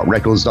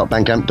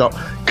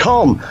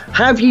 rumbarrecords.bandcamp.com.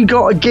 Have you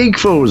got a gig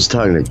for us,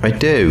 Tony? I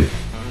do.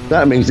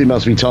 That means it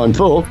must be time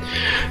for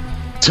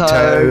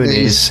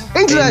Tony's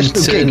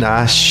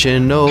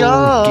International Gig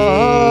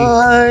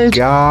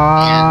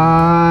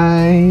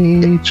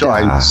Guide. Try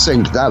and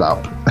sync that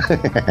up.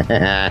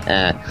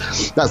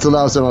 That's the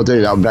last time I'll do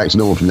that. I'm back to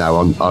normal from now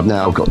on. I've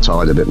now got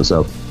tired a bit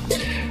myself.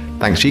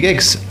 Thanks for your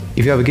gigs.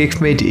 If you have a gig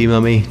for me, do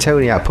email me,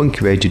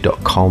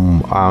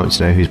 tony@punkyradio.com. I want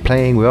to know who's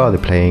playing, where are they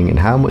playing, and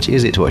how much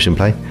is it to watch them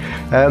play.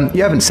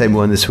 You haven't sent me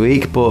one this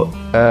week, but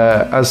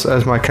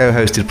as my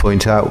co-host did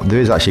point out, there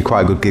is actually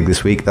quite a good gig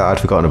this week that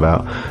I'd forgotten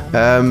about.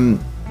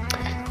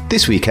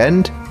 this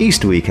weekend,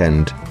 Easter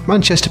weekend,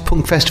 Manchester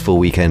Punk Festival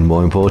weekend,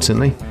 more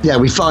importantly. Yeah,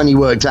 we finally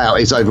worked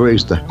out it's over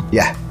Easter.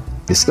 Yeah.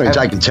 It's only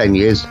taken 10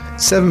 years.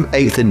 7th,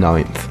 8th and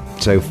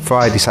 9th. So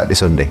Friday, Saturday,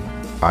 Sunday,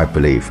 I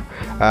believe.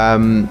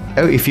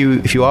 If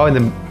you are in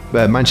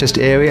the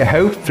Manchester area,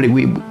 hopefully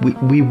we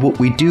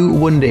do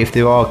wonder if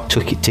there are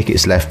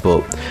tickets left, but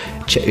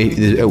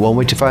one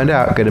way to find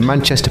out, go to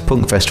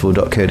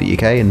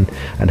manchesterpunkfestival.co.uk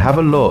and have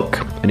a look.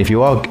 And if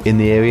you are in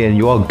the area and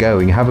you are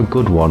going, have a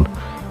good one.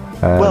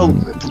 But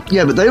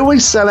they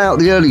always sell out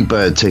the early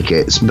bird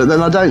tickets, but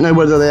then I don't know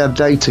whether they have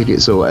day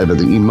tickets or whatever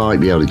that you might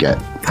be able to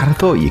get. And I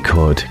thought you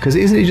could, because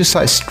isn't it just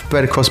like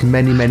spread across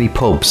many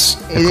pubs?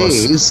 It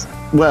is.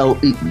 Well,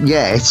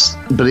 yes,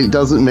 but it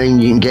doesn't mean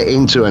you can get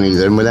into any of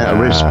them without a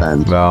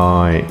wristband.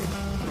 Right.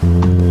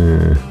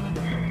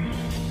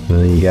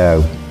 There you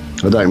go.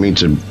 I don't mean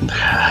to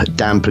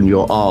dampen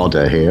your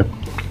ardour here.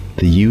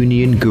 The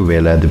Union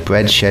Guerrilla, the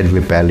Breadshed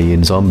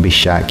Rebellion, Zombie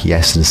Shack,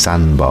 Yes and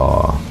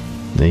Sandbar.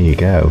 There you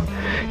go.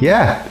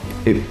 Yeah,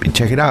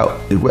 check it out.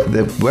 The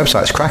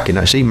website's cracking,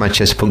 actually.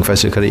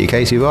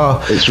 ManchesterPunkFestival.co.uk. So you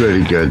are. It's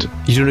really good.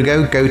 You want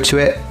to go to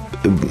it,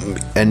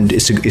 and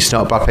it's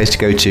not a bad place to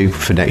go to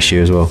for next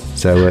year as well.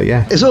 So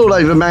yeah, it's all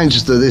over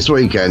Manchester this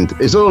weekend.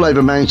 It's all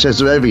over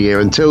Manchester every year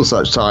until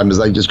such time as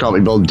they just can't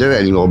be bothered to do it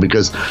anymore,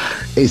 because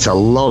it's a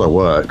lot of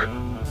work.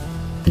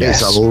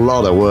 Yes. It's a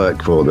lot of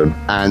work for them,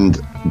 and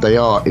they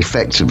are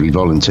effectively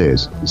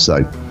volunteers. So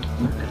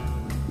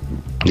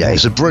yeah,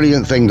 it's a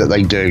brilliant thing that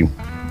they do.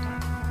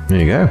 There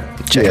you go.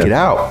 Check it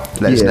out.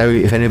 Let us know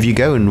if any of you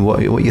go and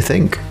what you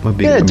think. Would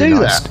be, do nice.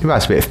 that. It'd be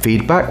nice, a bit of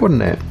feedback,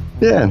 wouldn't it?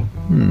 Yeah.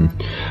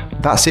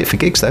 That's it for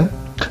gigs, though.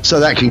 So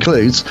that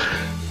concludes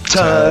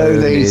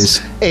Tony's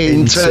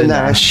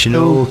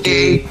International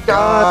Gig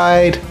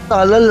Guide.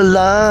 La la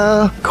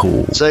la.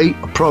 Cool. See,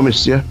 I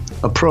promised you,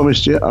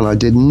 and I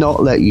did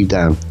not let you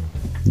down.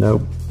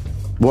 No.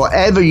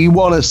 Whatever you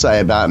want to say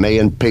about me,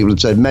 and people have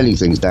said many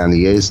things down the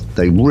years,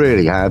 they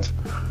really have,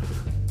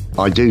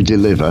 I do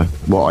deliver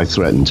what I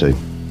threaten to.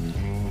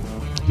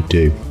 You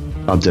do.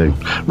 I do.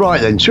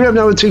 Right then, should we have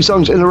another 2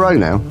 songs in a row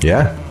now?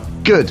 Yeah.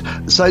 Good.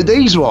 So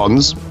these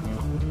ones,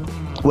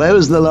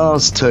 whereas the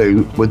last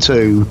 2 were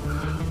 2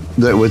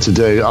 that were to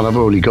do, and I've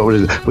already got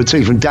rid of, were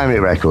 2 from Damn It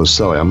Records.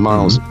 Sorry, I'm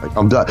miles.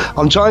 I'm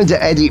trying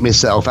to edit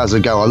myself as I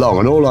go along,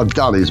 and all I've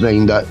done is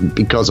mean that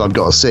because I've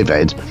got a sieve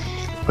head,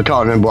 I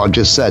can't remember what I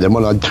just said, and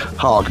when I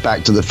hark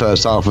back to the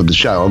first half of the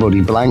show, I've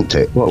already blanked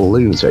it. What a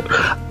lunatic.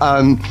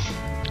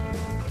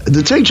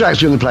 The 2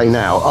 tracks we're going to play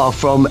now are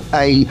from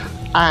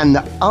an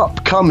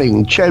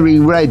upcoming Cherry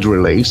Red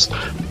release,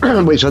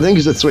 which I think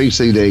is a 3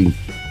 CD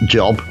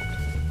job,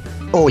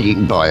 or you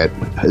can buy it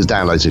as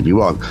downloads if you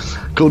want,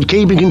 called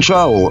Keeping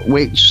Control,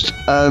 which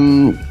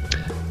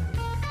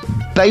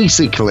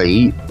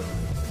basically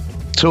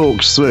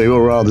talks through,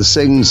 or rather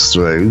sings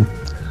through,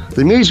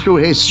 the musical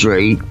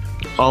history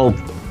of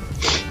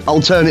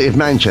alternative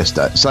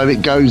Manchester. So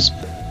it goes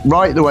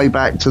right the way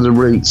back to the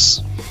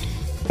roots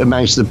of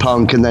Manchester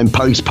punk, and then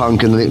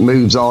post-punk, and then it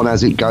moves on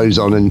as it goes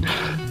on, and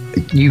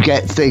you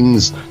get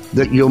things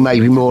that you're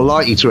maybe more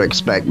likely to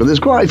expect. But there's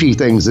quite a few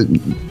things that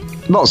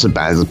lots of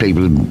bands that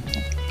people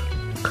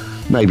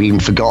have maybe even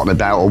forgotten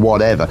about or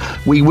whatever.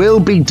 We will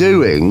be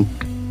doing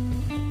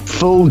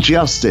full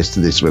justice to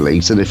this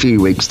release in a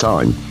few weeks'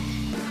 time,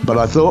 but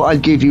I thought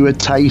I'd give you a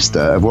taster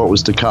of what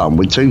was to come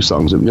with 2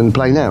 songs that we're going to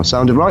play now.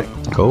 Sounded right?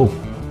 Cool.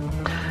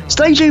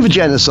 Stay tuned for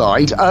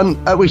Genocide,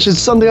 which is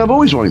something I've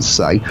always wanted to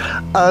say.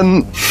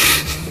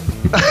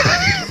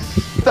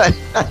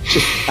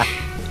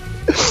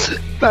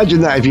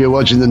 Imagine that if you're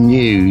watching the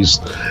news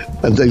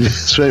and they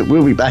say,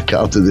 we'll be back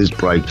after this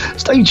break.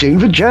 Stay tuned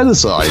for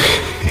Genocide.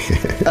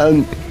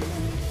 And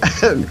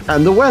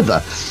the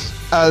weather.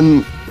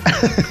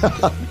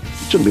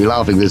 Shouldn't be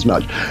laughing this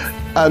much.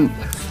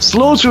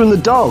 Slaughter and the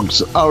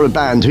Dogs are a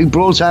band who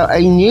brought out a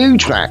new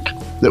track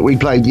that we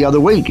played the other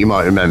week, you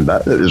might remember.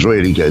 It was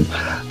really good.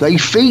 They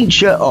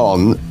feature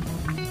on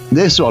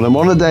this one, and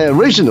one of their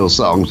original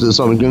songs, the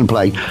song I'm going to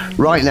play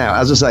right now.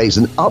 As I say, it's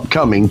an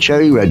upcoming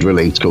Cherry Red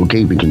release called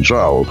Keeping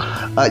Control.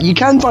 You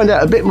can find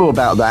out a bit more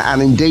about that,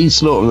 and indeed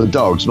Slaughter and the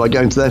Dogs, by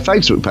going to their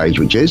Facebook page,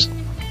 which is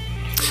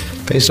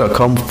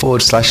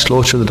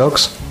facebook.com/Slaughter and the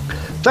Dogs.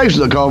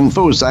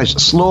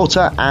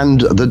 facebook.com/Slaughter and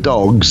the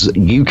Dogs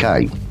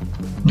UK.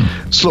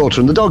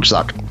 Slaughter and the Dog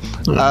Suck.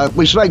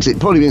 Which makes it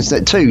Poly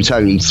Internet 2,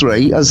 Tony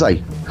 3. As I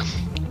say,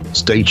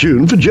 stay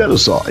tuned for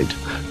Genocide.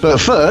 But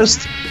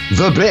first,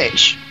 The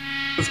Bitch.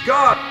 It's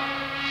God.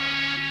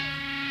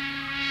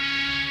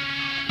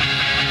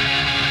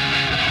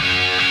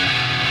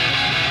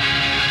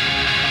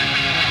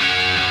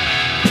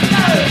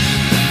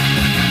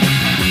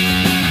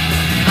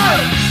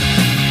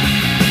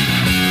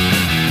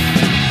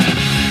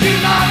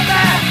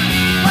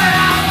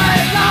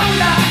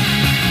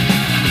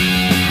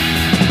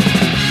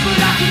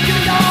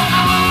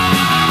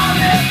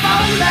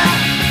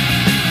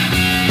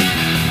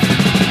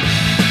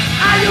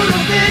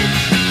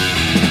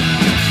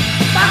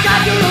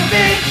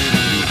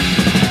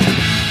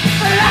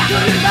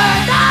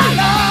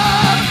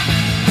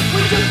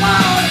 Just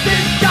want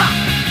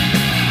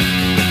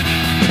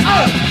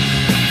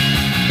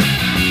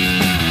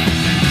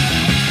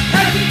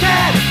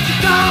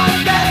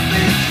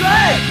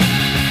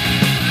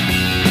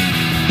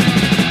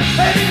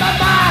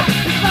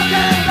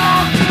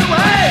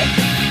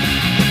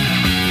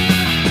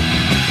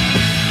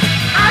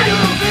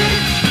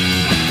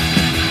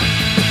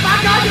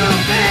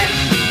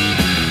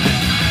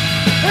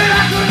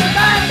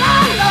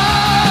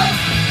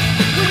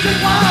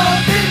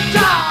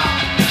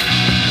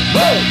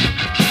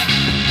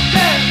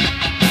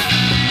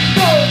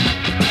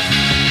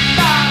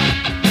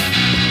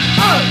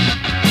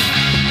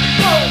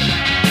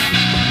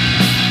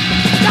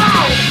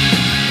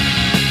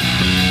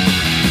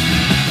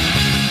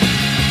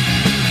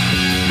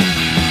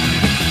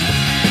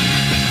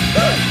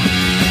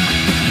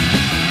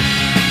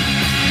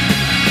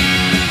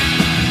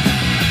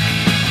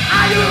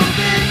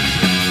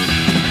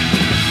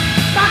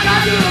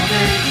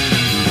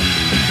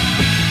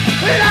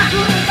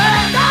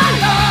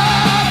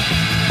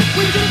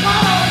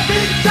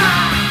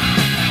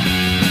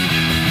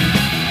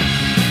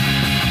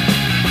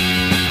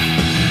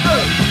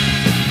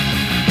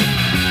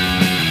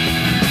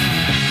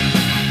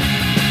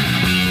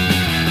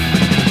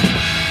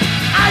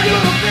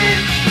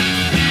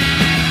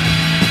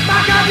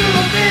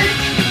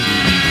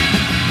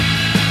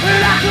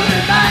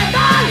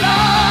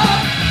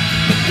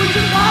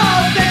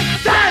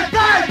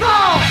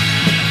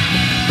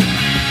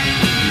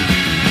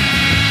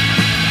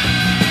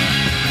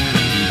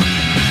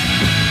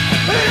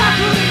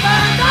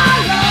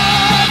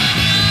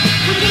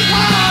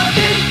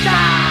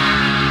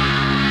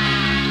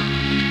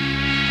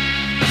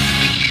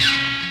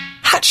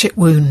hatchet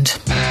wound.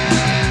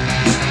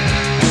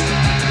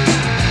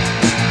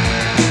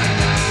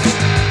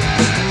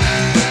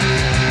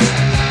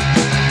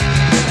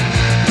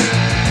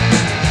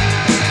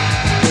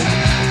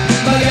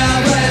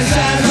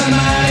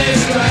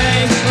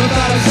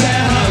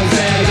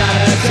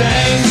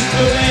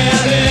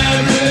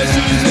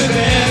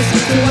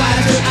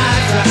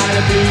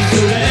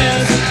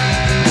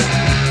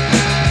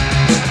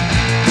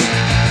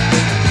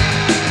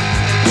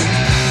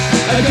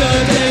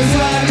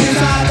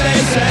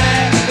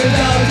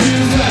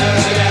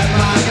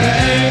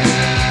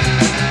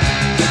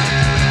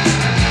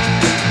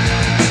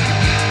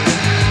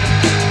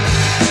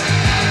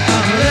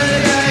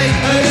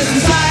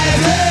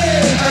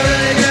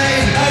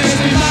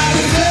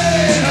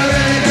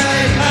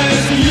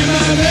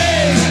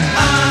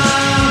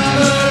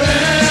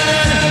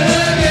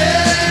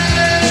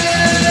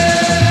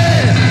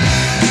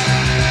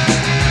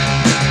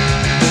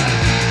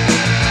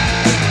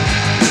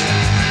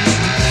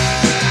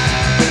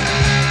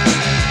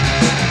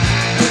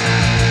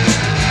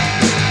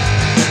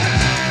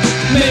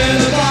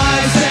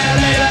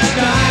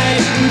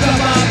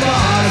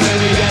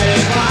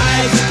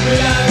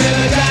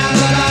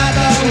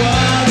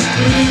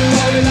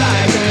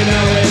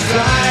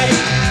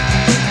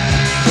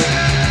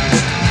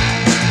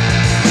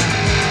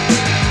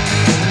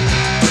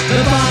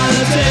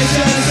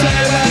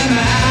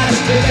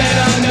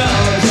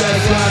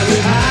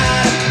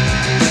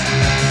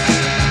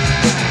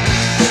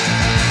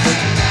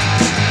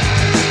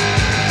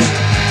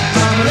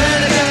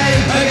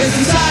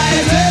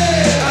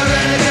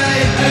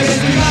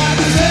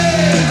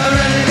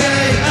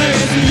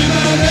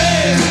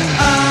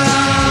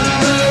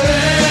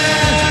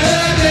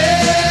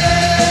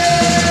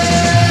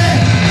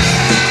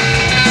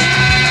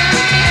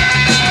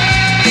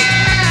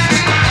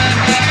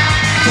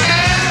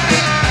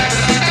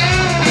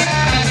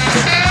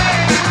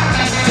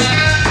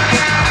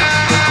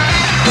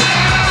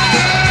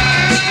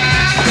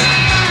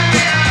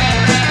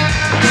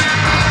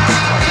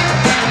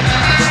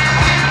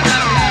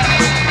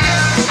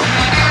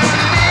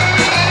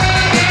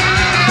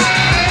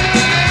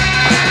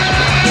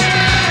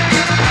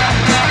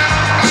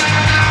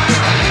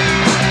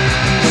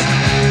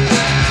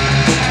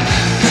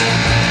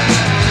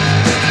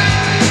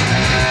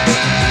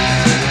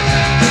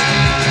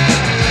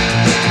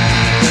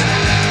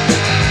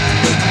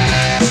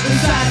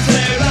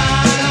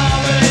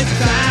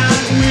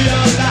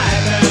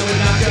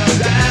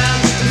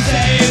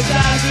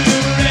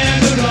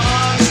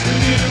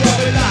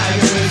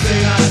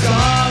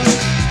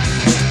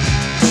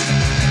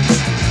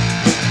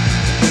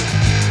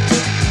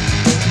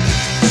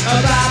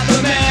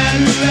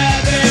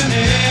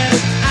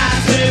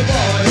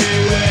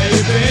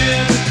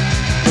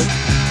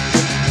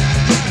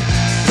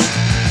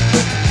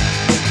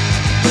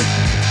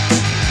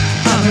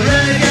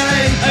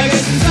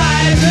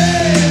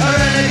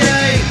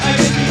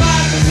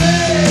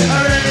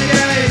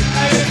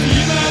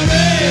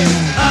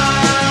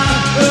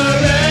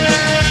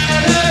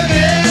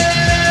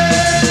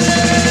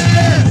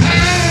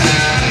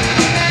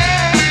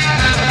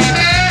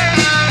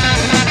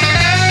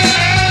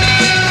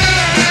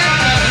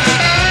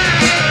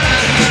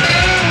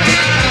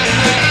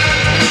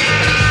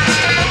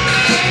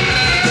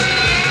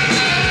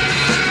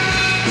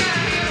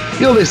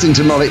 You're listening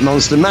to Mullet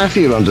Monster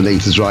Matthew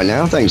underneath us right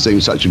now. Thanks for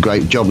doing such a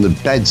great job on the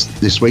beds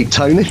this week,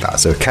 Tony.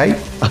 That's okay.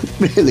 I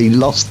really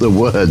lost the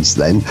words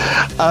then.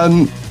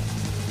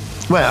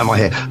 Where am I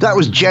here? That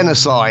was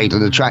Genocide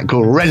and a track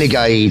called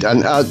Renegade.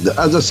 And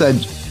as I said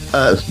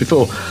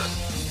before,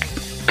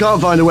 can't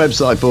find a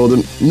website for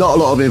them. Not a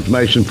lot of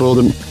information for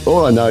them.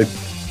 All I know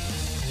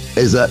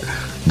is that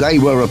they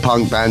were a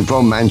punk band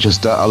from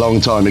Manchester a long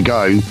time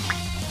ago.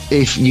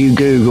 If you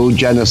Google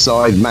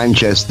Genocide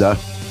Manchester,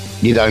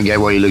 you don't get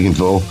what you're looking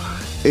for.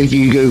 If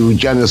you Google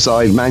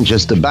Genocide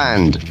Manchester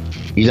Band,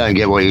 you don't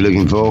get what you're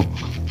looking for.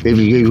 If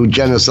you Google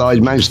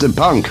Genocide Manchester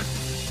Punk,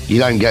 you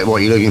don't get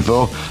what you're looking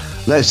for.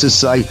 Let's just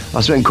say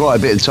I spent quite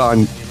a bit of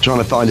time trying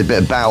to find a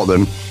bit about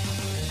them.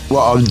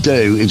 What I'll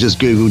do is just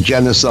Google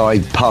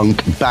Genocide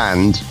Punk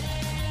Band,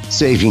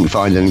 see if you can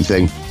find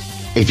anything,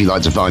 if you'd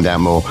like to find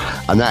out more.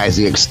 And that is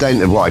the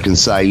extent of what I can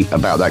say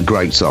about that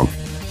great song.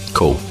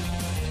 Cool.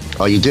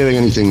 Are you doing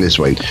anything this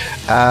week?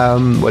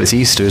 Well, it's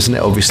Easter, isn't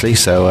it? Obviously,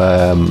 so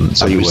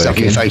so you're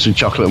stuffing your face with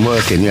chocolate and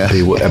working, yeah.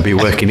 I'd be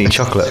working in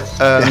chocolate.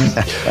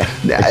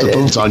 It's a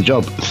full-time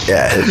job.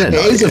 Yeah, it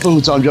is a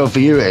full-time job for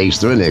you at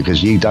Easter, isn't it?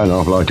 Because you don't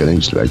half like an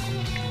Easter egg.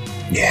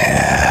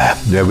 Yeah,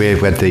 we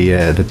had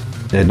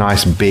the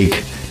nice big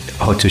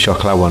hot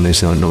chocolate one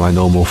is not my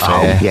normal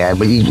fare. Oh, yeah,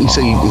 but you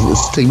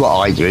see what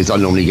I do is I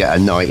normally get a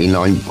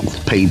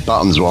 99p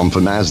buttons one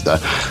from Asda.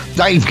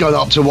 They've gone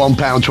up to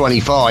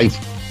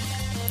 £1.25.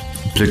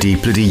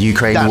 Bloody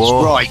Ukraine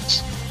war.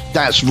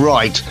 That's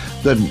right.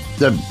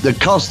 The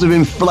cost of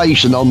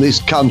inflation on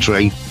this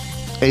country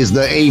is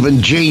that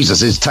even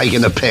Jesus is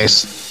taking a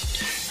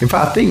piss. In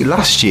fact, I think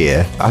last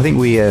year, I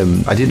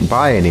didn't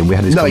buy any. And we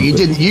had this. No, you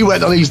didn't. You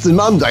went on Easter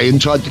Monday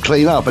and tried to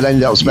clean up and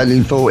ended up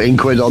spending 14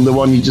 quid on the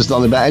one you just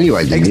done about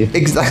anyway, didn't you?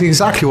 That's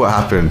exactly what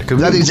happened.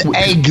 That is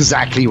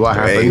exactly what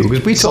happened.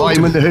 Because we talked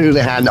Simon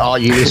Houlihan, are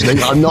you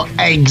listening? I'm not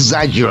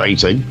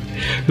exaggerating.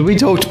 We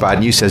talked about it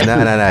and you says, no,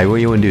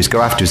 what you want to do is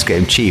go after us, get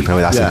them cheap. And I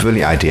went, that's a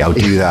brilliant idea, I'll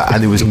do that.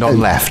 And there was none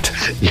left.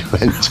 You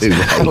went too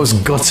late. I was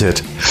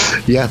gutted.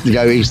 You have to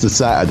go Easter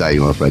Saturday,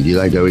 my friend. You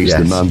don't go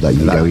Easter Monday,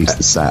 you go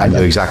Easter Saturday. And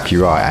you're exactly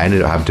right. I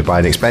ended up having to buy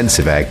an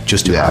expensive egg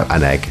just to have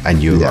an egg,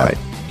 and you're right.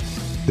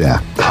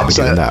 Yeah. I'll be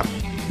doing that.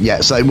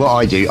 Yeah, so what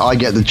I do, I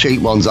get the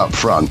cheap ones up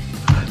front.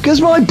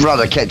 Because my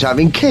brother kept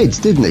having kids,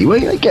 didn't he?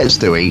 When it gets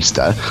to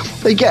Easter,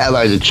 they get a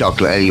load of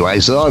chocolate anyway,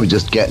 so I would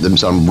just get them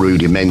some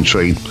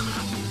rudimentary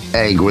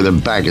egg with a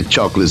bag of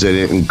chocolates in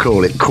it and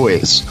call it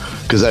quits,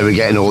 because they were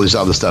getting all this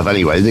other stuff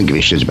anyway. They didn't give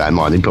a shit about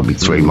mine. They'd probably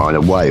threw mine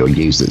away or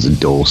used it as a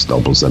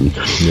doorstop or something.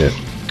 Yeah.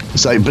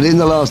 So, but in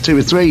the last 2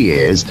 or 3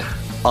 years,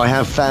 I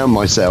have found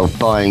myself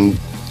buying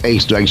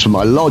Easter eggs for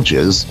my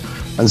lodgers,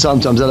 and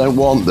sometimes I don't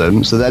want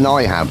them, so then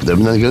I have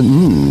them, and they go,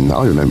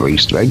 I remember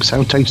Easter eggs,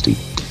 how tasty.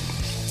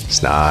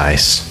 It's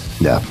nice.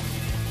 Yeah.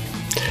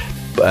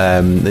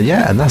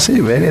 And that's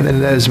it really. And then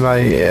there's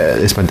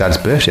it's my dad's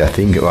birthday, I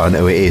think. Well,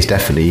 no, it is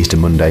definitely Easter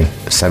Monday,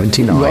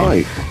 79.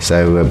 Right.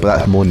 So, but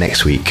that's more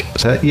next week.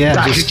 So yeah,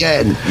 Back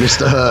again,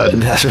 Mr. Hearn.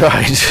 That's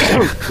right.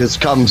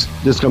 Just comes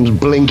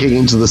blinking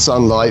into the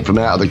sunlight from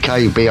out of the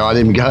cave behind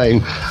him,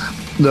 going,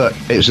 "Look,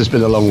 it's just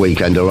been a long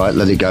weekend. All right,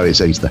 let it go. It's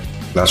Easter."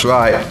 That's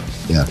right.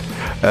 Yeah.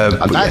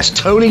 And that's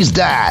Tony's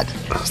dad.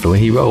 That's the way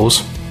he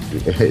rolls.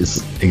 It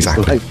is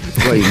Exactly.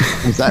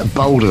 Is that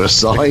boulder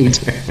aside?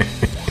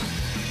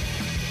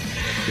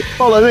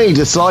 Follow me,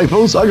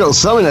 disciples. I got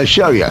something to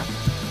show you.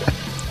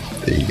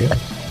 There you go.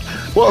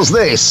 What's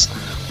this?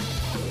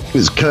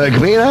 It's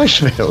Kirkby and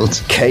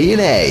Ashfield.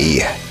 K&A.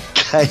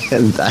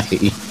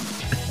 K&A.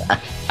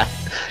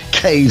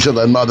 K to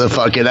the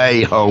motherfucking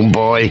A,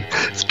 homeboy.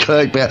 It's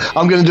Kirkby.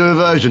 I'm going to do a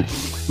version.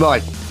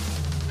 Right.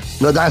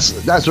 No,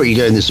 that's what you're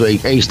doing this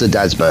week. Easter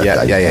Dad's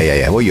birthday.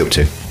 Yeah. What are you up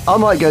to? I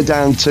might go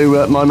down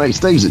to my mate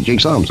Steve's at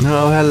Duke's Arms.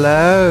 Oh,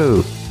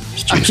 hello.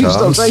 You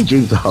stop saying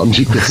Duke's Arms.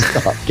 You can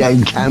start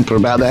getting camper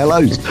about their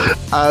loads.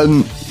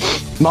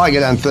 Might go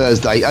down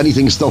Thursday. Only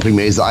thing stopping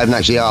me is that I haven't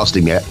actually asked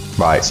him yet.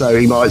 Right. So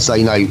he might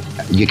say, no,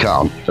 you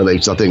can't. At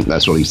least I think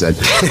that's what he said.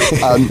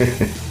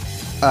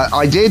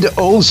 I did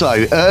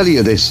also,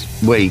 earlier this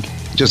week,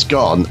 just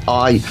gone,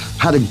 I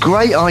had a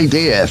great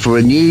idea for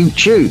a new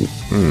tune.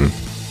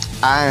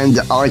 And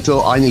I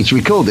thought I need to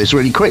record this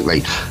really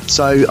quickly.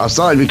 So I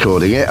started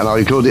recording it, and I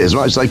recorded it as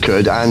much as I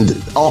could, and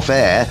off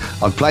air,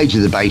 I've played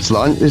you the bass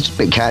line. It's a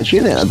bit catchy,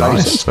 isn't it? It's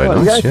nice. Very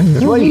nice, yeah.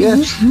 Sweet,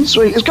 yeah.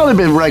 Sweet. It's got a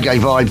bit of reggae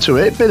vibe to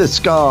it, bit of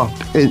ska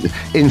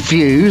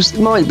infused.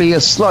 It might be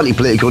a slightly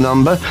political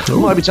number. It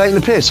might be taking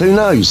the piss, who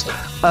knows?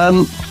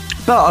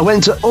 But I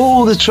went to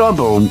all the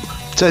trouble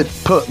to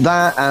put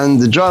that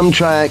and the drum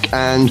track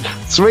and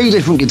 3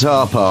 different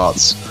guitar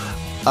parts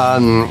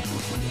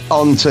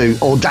onto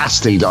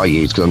Audacity that I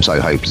use because I'm so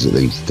hopeless at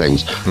these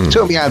things.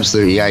 Took me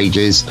absolutely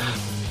ages,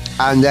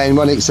 and then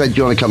when it said, do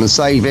you want to come and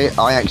save it,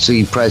 I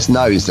actually pressed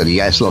no instead of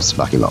yes. Lost the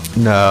fucking lot.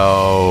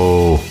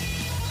 No.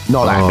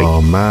 Not happy.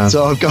 Oh, man.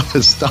 So I've got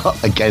to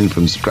start again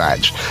from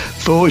scratch.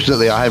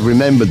 Fortunately, I have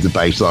remembered the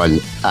bass line,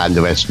 and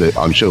the rest of it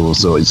I'm sure will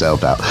sort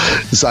itself out.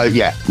 So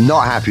yeah,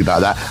 not happy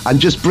about that. And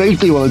just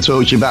briefly want to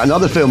talk to you about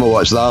another film I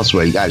watched last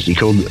week, actually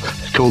called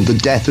The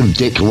Death of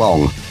Dick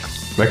Long.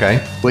 Okay.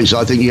 Which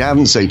I think you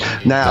haven't seen.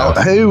 Now,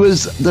 Who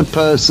was the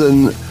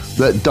person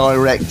that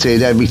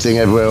directed Everything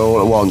Everywhere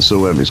All at Once, or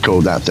whatever it's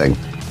called, that thing?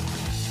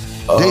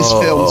 This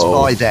film's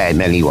by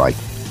them anyway.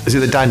 Is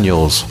it the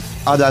Daniels?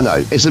 I don't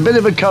know. It's a bit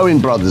of a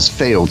Coen Brothers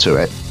feel to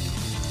it.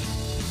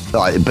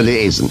 Right, but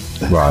it isn't.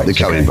 Right. The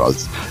Coen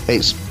Brothers.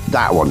 It's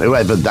that one,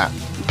 whoever that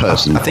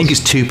person I think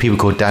it's 2 people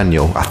called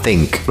Daniel, I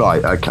think.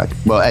 Right, okay.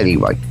 Well,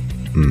 anyway.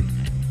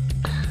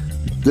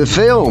 The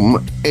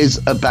film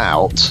is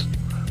about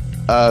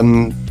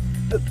a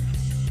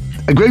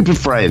group of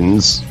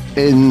friends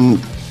in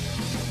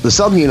the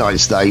southern United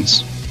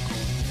States,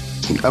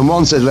 and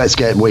one says let's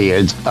get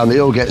weird, and they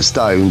all get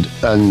stoned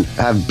and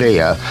have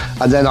beer,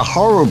 and then a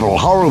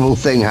horrible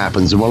thing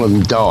happens and one of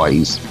them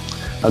dies,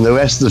 and the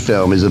rest of the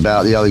film is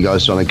about the other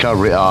guys trying to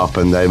cover it up,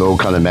 and they're all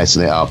kind of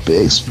messing it up.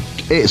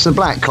 It's a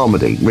black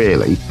comedy,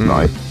 really,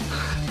 right?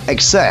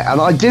 Except, and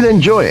I did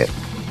enjoy it,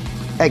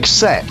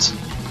 except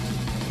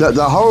that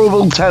the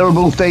horrible,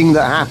 terrible thing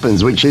that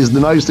happens, which is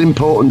the most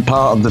important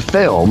part of the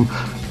film,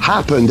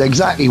 happened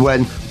exactly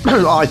when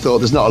I thought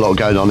there's not a lot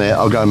going on here,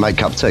 I'll go and make a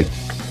cup of tea.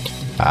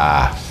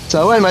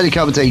 So I went and made a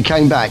cup of tea,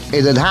 came back,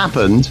 it had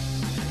happened,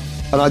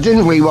 and I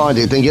didn't rewind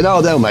it thinking,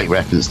 they'll make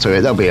reference to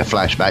it, there'll be a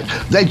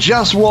flashback. There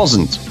just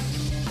wasn't.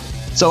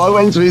 So I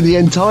went through the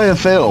entire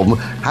film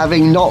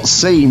having not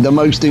seen the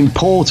most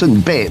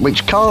important bit,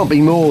 which can't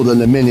be more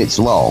than a minute's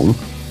long.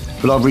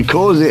 But I've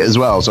recorded it as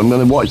well, so I'm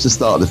going to watch the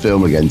start of the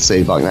film again to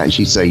see if I can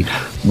actually see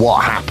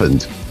what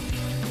happened.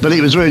 But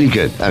it was really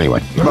good,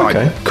 anyway.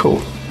 Okay,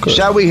 cool. Good.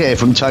 Shall we hear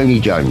from Tony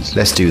Jones?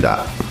 Let's do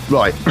that.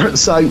 Right,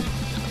 so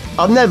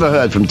I've never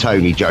heard from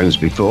Tony Jones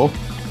before.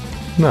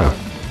 No.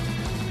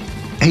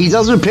 He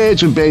does appear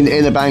to have been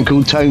in a band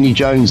called Tony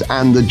Jones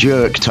and the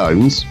Jerk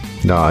Tones.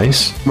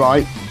 Nice.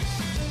 Right,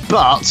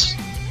 but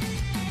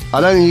I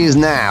don't think he is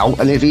now,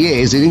 and if he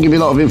is, he didn't give me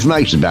a lot of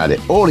information about it.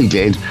 All he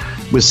did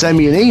was send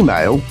me an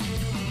email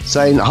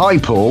saying, "Hi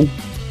Paul,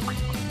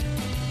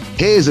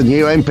 here's a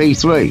new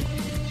MP3.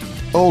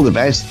 All the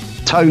best,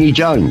 Tony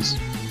Jones."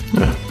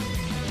 Yeah.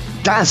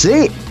 That's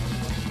it.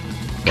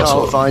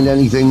 Can't find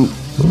anything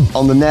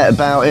on the net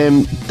about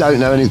him, don't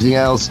know anything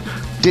else.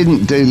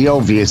 Didn't do the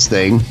obvious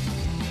thing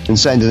and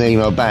send an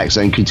email back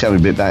saying, "Could you tell me a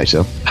bit about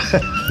yourself?"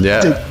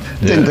 Yeah.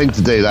 Didn't think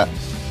to do that.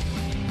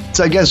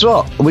 So guess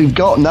what? We've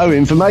got no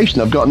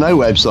information. I've got no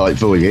website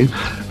for you.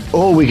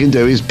 All we can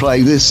do is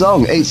play this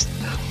song. It's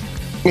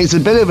a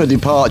bit of a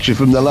departure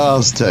from the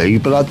last two,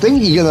 but I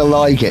think you're going to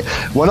like it.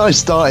 When I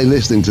started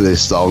listening to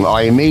this song,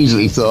 I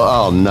immediately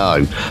thought, oh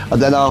no. And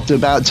then after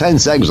about 10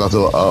 seconds, I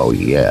thought, oh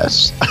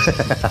yes.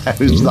 It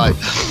was like,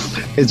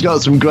 it's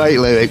got some great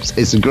lyrics.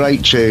 It's a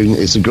great tune.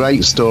 It's a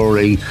great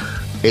story.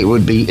 It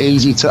would be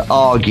easy to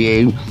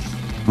argue,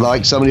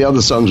 like some of the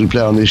other songs we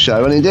play on this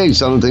show, and indeed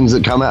some of the things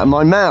that come out of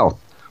my mouth.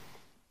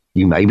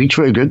 You may be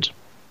triggered,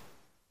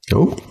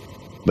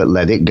 but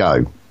let it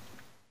go.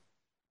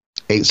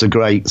 It's a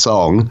great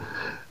song,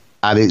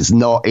 and it's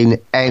not in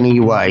any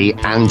way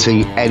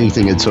anti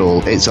anything at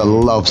all. It's a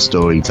love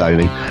story,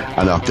 Tony,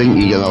 and I think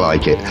you're going to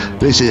like it.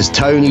 This is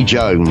Tony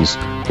Jones,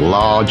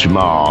 Large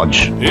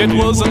Marge. It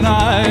was a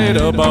night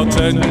about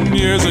 10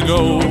 years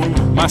ago.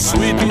 My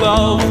sweet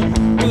love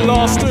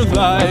lost her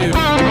life.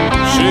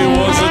 She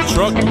was a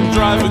truck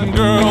driving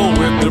girl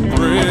with the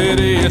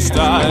prettiest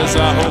eyes.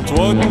 I hoped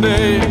one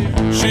day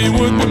she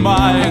would be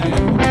mine,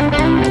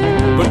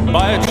 but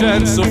by a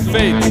chance of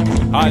fate,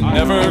 I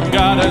never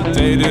got a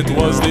date. It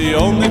was the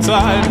only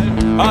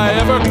time I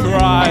ever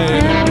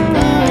cried.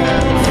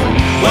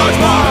 Large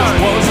Marge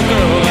was a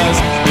girl as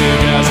big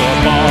as a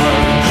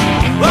barge.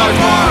 Large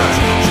Marge,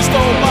 she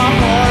stole my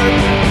heart,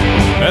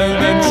 and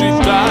then she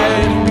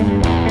died.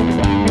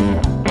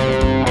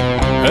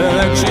 And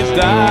then she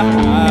died.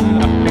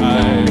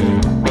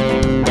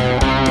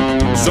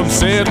 Some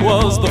say it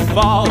was the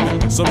fog,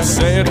 some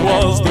say it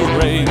was the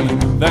rain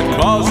that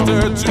caused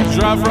her to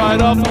drive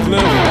right off a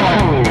cliff.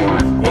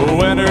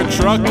 When her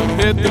truck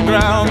hit the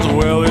ground,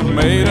 well, it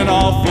made an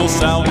awful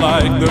sound,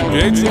 like the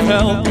gates of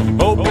hell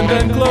opened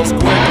and closed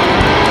quick.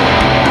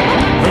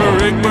 Her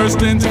rig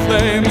burst into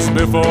flames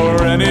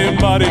before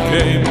anybody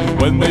came.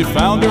 When they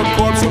found her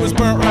corpse, it was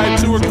burnt right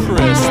to her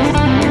crisp.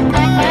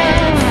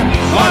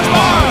 Large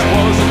Marge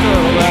was a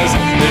girl as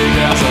big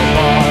as a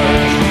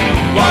barge.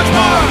 Large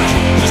Marge,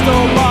 she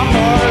stole my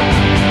heart,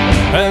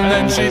 and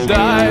then she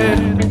died.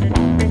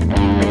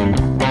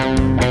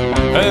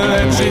 And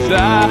then she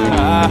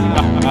died.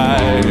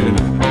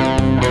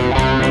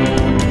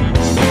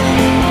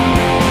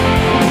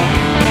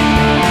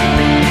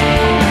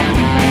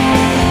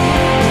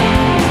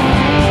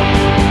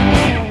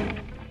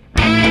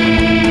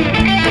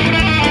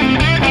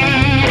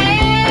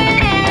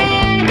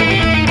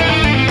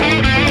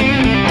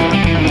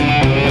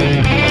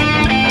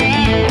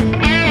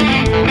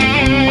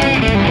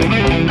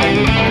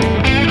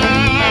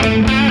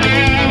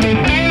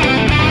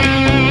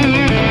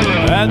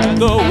 At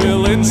the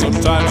wheel in,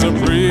 sometimes a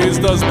breeze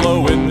does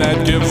blow in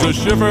that gives a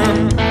shiver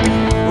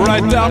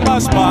right down my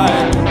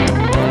spine.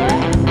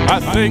 I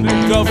think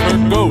of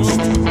her ghost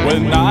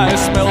when I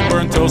smell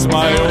burnt toast.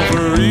 My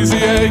over-easy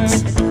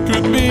eggs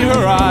could be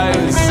her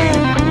eyes,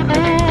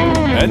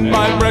 and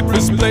my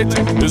breakfast plate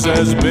is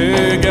as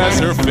big as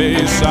her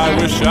face. I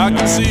wish I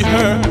could see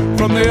her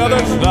from the other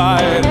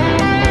side.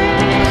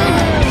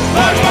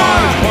 Large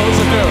Marge was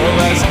a girl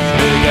as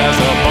big as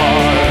a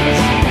barge.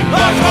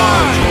 Large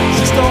Marge,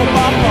 she stole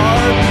my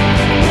heart,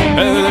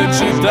 and then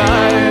she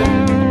died.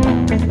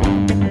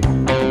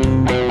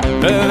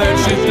 And then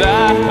she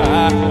died.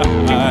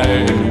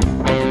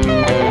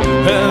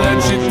 And then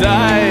she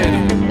died.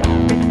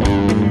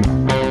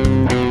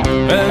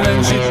 And then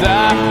she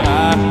died.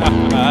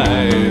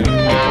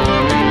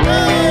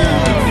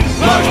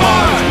 Large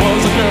Marge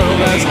was a girl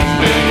as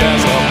big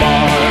as a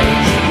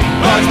barge.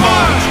 Large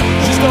Marge,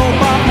 she stole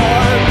my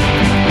heart,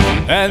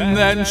 and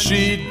then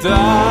she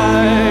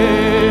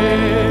died.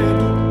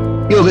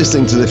 You're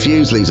listening to the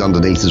Fuseleys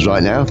underneath us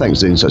right now. Thanks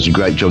for doing such a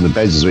great job on the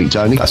beds this week,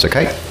 Tony. That's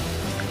okay.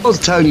 It was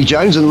Tony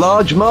Jones and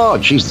Large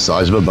Marge. She's the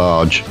size of a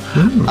barge.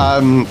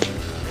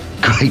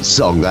 Great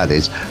song, that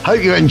is.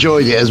 Hope you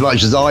enjoyed it as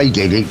much as I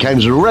did. It came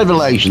as a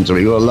revelation to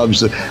me. What I love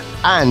so.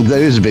 And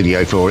there is a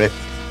video for it.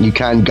 You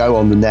can go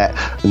on the net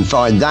and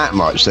find that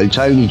much. So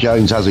Tony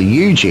Jones has a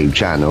YouTube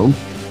channel,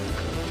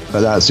 but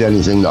that's the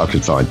only thing that I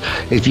could find.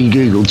 If you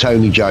Google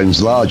Tony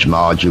Jones Large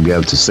Marge, you'll be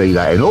able to see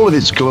that in all of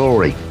its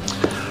glory.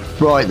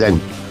 Right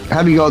then,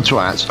 have you got a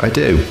twat? I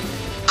do.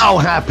 Oh,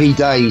 happy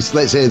days.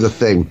 Let's hear the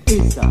thing.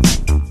 It's a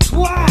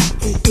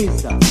twat.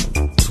 It's a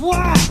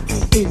twat.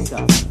 It's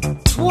a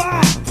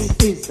twat.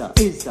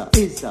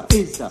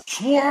 It's a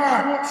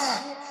twat.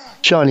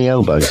 Shiny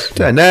elbows.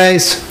 Very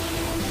nice.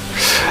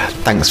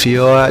 Thanks for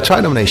your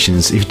track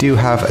nominations. If you do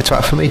have a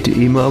track for me, do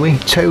email me,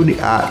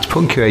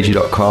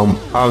 tony@punkyradio.com.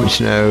 I want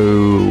to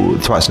know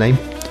the track's name,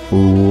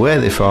 where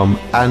they're from,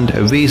 and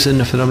a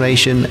reason for the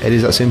nomination. It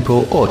is that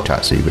simple. Or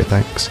track secret,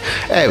 thanks.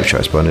 Which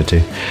track's responded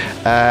to.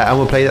 And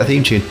we'll play that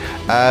theme tune.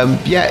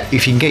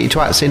 If you can get your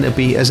tracks in, it'll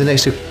be as an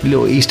extra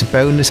little Easter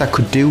bonus. I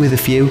could do with a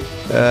few.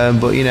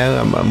 But you know,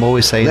 I'm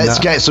always saying let's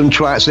get some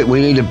tracks that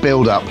we need to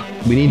build up.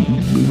 We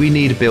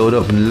need a build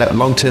up, and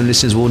long-term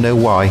listeners will know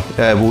why.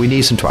 But we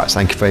need some twats.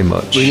 Thank you very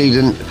much. We need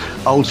an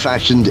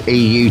old-fashioned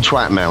EU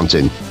twat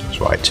mountain. That's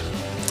right.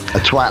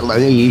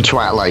 An EU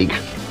twat lake.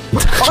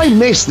 I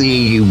miss the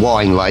EU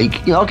wine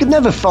lake. You know, I could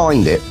never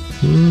find it.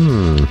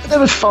 I could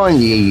never find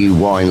the EU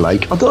wine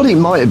lake. I thought it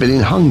might have been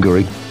in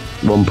Hungary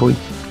at one point.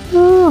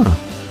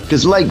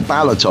 Because Lake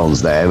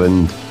Balaton's there,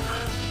 and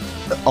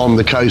on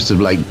the coast of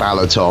Lake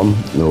Balaton,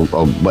 or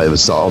whatever,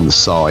 on the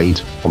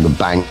side, on the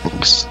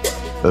banks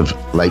of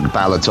Lake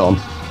Balaton,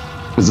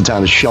 is the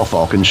town of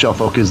Suffolk, and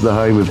Suffolk is the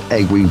home of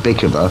Egwy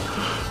Bickerver,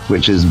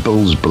 which is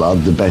bull's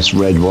blood, the best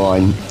red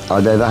wine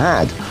I've ever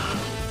had.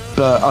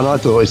 And I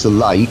thought it's a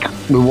lake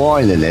with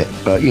wine in it,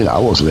 but you know, I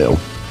was little.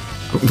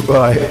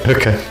 Right,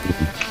 okay.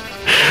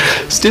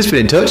 Steve's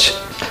been in touch.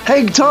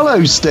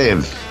 Hegtolo,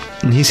 Steve.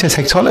 And he says,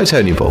 Hegtolo,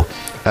 Tony Paul.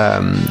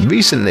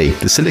 Recently,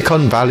 the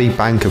Silicon Valley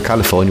Bank of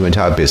California went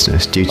out of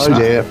business due to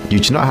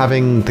not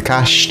having the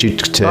cash to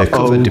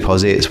cover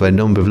deposits, where a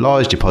number of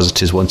large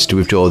depositors wanted to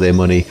withdraw their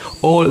money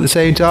all at the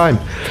same time.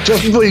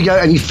 Just before you go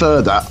any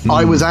further,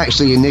 I was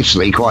actually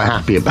initially quite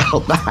happy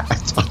about that. I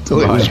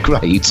thought it was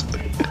great.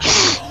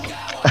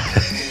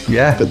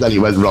 Yeah. But then it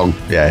went wrong.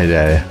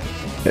 Yeah.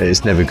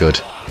 It's never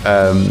good.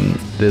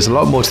 There's a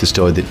lot more to the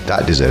story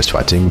that deserves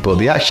twatting, but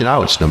the action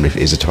out, normally if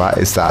it is a twat,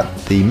 is that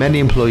the many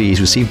employees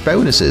received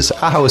bonuses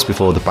hours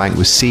before the bank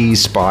was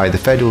seized by the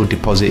Federal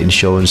Deposit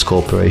Insurance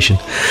Corporation.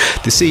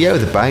 The CEO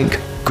of the bank,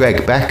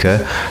 Greg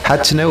Becker,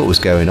 had to know what was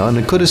going on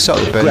and could have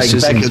stopped the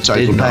bonuses.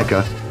 Greg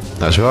Becker.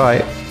 That's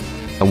right.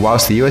 And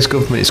whilst the US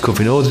government is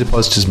covering all the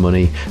depositors'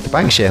 money, the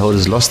bank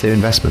shareholders lost their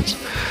investments.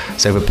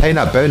 So for paying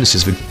out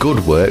bonuses for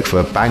good work for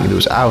a bank that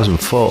was hours and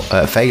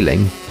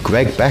failing,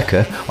 Greg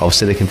Becker of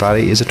Silicon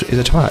Valley is a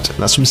twat. And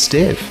that's from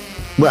Steve.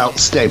 Well,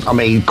 Steve, I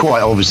mean,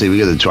 quite obviously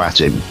we're going to twat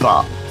him,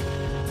 but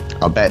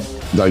I bet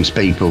those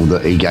people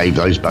that he gave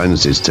those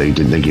bonuses to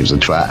didn't think he was a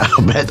twat.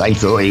 I bet they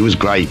thought he was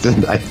great,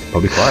 didn't they?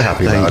 I'll be quite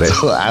happy about it.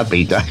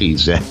 Happy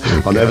days, yeah.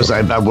 I'll never say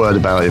a bad word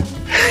about him.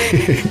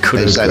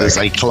 They said as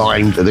they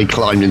climbed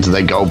into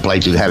their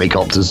gold-plated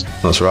helicopters.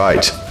 That's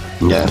right.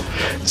 Yeah.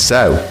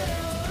 So,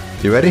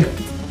 you ready?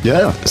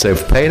 Yeah. So,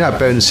 for paying out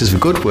bonuses for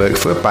good work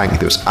for a bank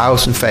that was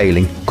out and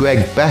failing,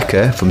 Greg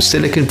Becker from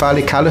Silicon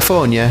Valley,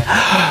 California,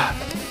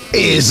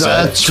 is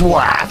a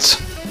twat.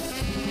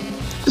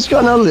 It's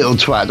got another little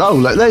twat. Oh,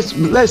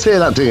 let's hear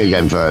that thing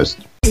again first.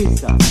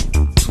 It's a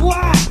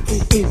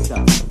twat. It's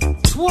a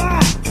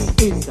twat.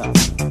 It's a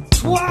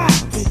twat.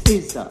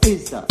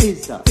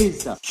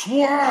 It's a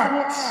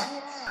twat.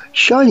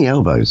 Shiny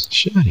elbows.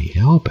 Shiny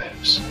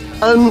elbows.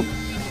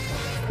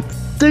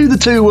 Do the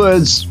two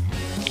words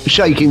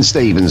Shaking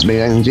Stevens mean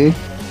anything to you?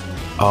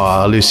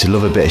 Oh, I used to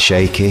love a bit of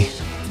shaky.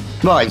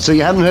 Right, so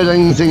you haven't heard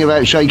anything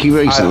about shaky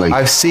recently?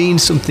 I've seen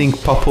something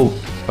pop up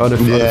on a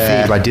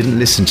feed, but I didn't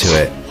listen to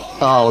it.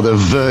 Oh, the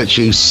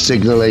virtue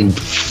signalling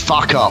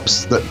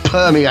fuck-ups that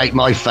permeate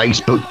my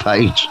Facebook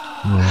page.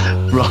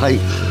 Right.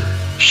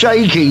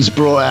 Shaky's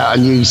brought out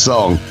a new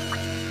song.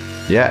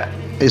 Yeah.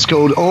 It's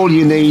called All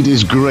You Need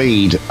Is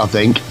Greed, I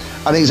think.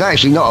 And it's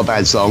actually not a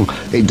bad song.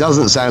 It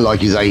doesn't sound like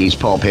his 80s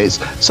pop hits,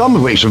 some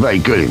of which are very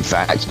good, in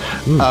fact.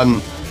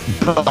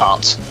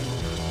 But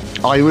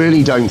I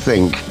really don't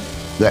think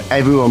that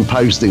everyone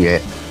posting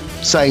it,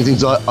 saying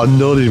things like, I'm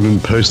not even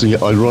posting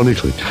it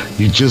ironically,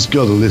 you just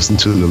got to listen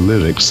to the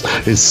lyrics.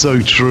 It's so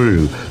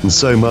true and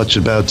so much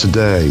about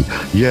today.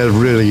 Yeah, it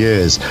really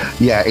is.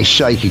 Yeah, it's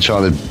Shaky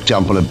trying to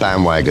jump on a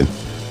bandwagon.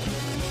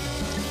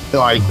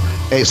 Like,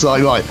 it's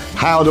like, right,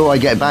 how do I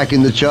get back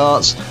in the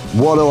charts?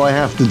 What do I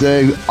have to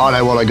do? I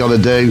know what I got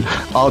to do.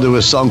 I'll do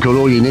a song called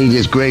All You Need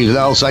Is Greed, and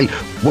I'll say,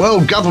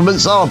 world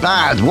governments are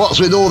bad. What's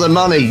with all the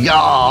money?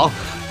 Yeah.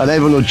 And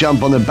everyone will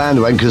jump on the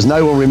bandwagon because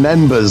no one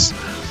remembers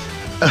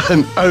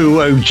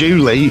oh,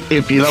 Julie,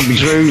 if you love me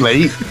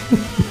truly.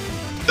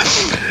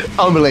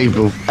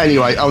 Unbelievable.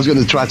 Anyway, I was going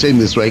to twat him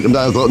this week, and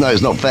then I thought, no,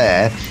 it's not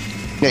fair.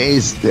 It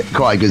is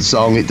quite a good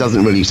song. It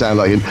doesn't really sound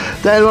like him.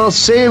 There are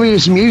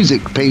serious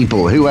music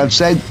people who have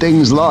said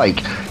things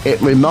like,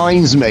 it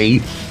reminds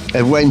me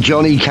of when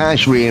Johnny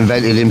Cash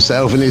reinvented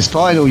himself in his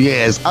final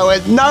years. I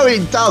went, no,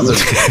 it doesn't.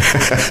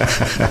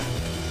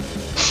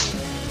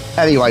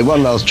 Anyway,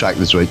 one last track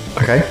this week.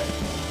 Okay.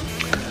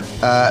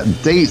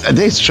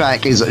 This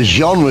track is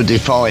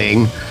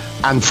genre-defying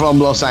and from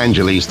Los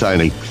Angeles,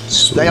 Tony.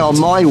 Sweet. They are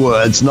my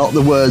words, not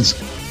the words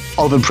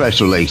of a press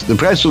release. The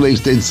press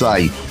release did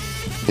say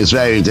it's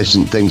very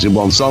different things in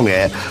one song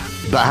here,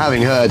 but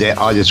having heard it,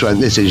 I just went,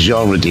 this is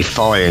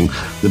genre-defying.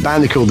 The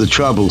band are called The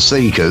Trouble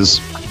Seekers.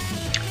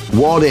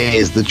 What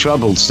is The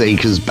Trouble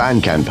Seekers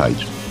Bandcamp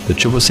page?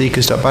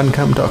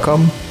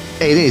 TheTroubleSeekers.bandcamp.com.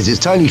 It is. It's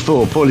Tony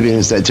 4, Paulie B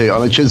instead too.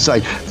 And I should say,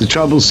 the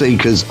Trouble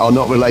Seekers are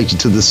not related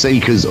to the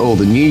Seekers or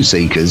the New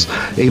Seekers,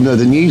 even though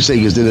the New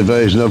Seekers did a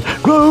version of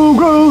Grow,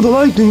 Grow the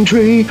Lightning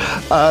Tree,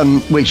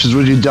 which was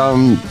originally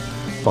done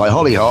by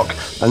Hollyhock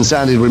and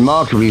sounded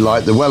remarkably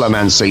like the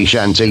Wellerman sea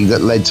shanty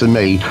that led to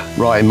me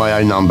writing my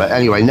own number.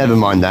 Anyway, never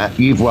mind that.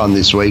 You've won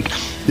this week.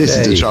 This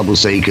is the Trouble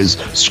Seekers.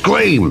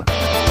 Scream!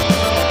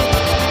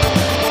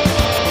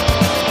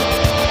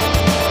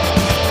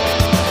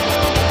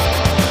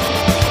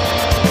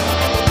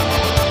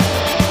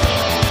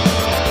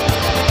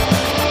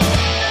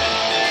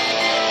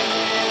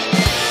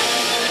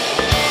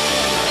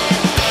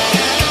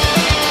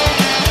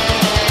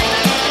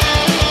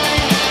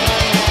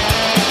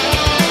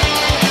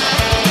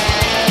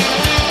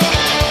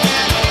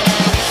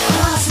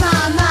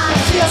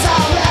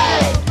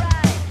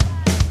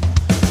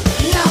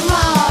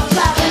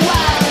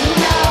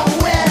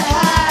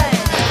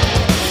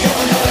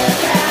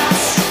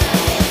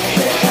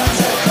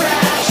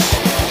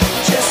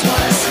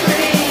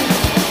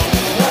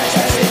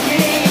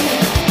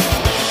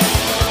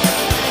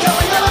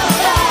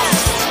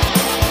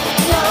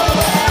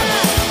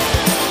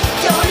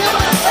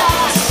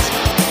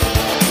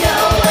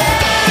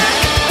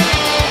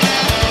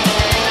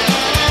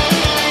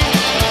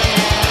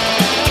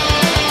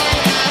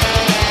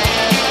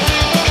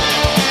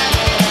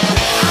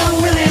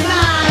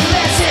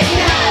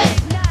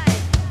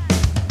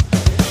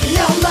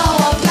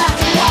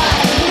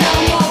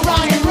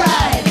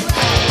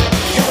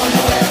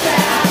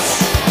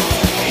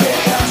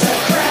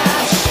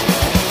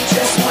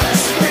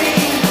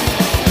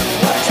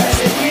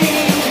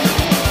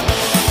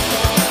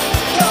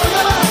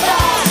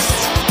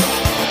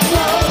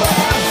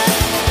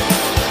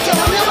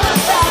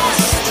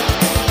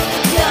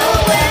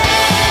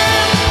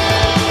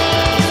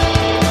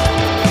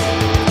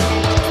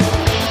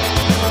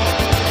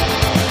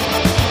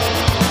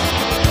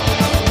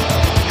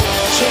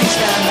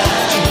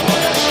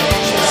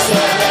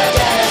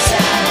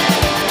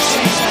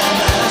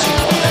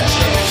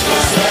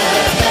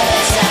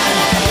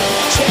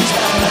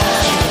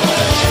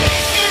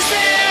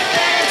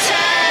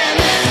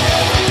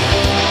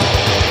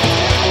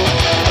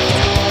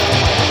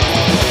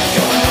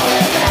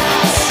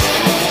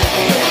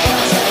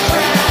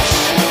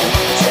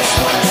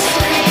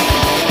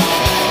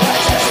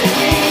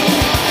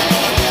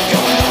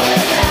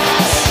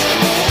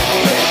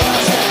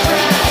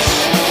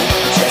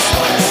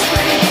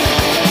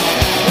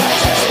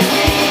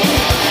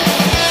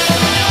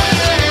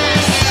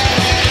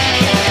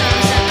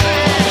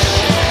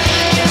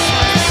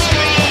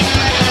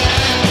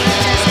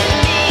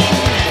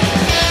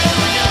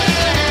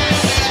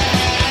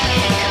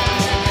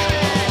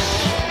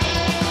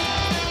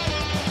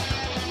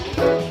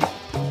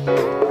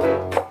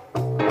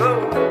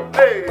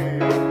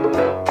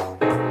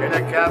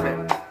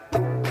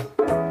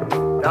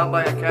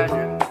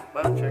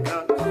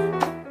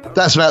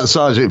 That's about the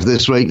size of it for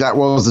this week. That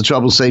was the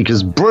Trouble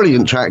Seekers'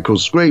 brilliant track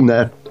called Scream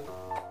there.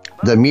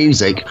 The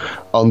music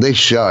on this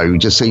show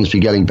just seems to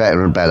be getting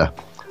better and better.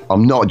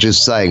 I'm not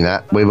just saying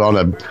that. We're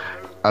on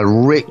a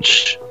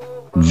rich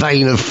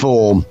vein of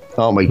form,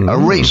 aren't we? A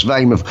rich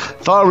vein of...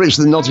 Far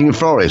richer than Nottingham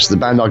Forest, the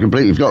band I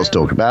completely forgot to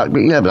talk about. But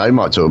you never know, we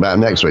might talk about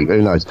them next week.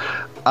 Who knows?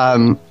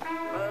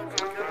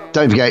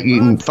 Don't forget, you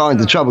can find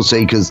the Trouble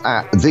Seekers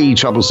at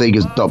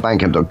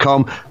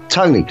thetroublesseekers.bandcamp.com.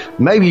 Tony,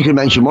 maybe you can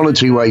mention one or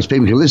two ways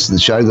people can listen to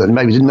the show that they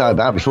maybe didn't know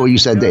about before you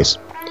said this.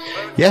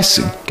 Yes,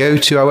 go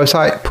to our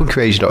website,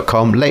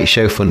 punkyradio.com, late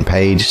show front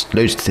page,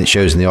 loads of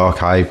shows in the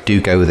archive.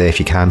 Do go there if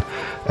you can.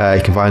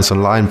 You can find us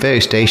online,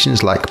 various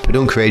stations like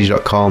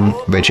pedunkradio.com,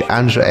 Radio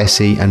Andra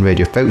SE and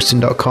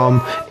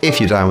RadioFolkston.com. If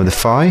you're down with the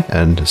Fi,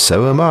 and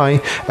so am I,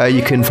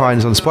 you can find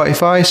us on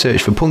Spotify,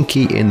 search for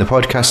Punky in the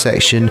podcast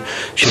section,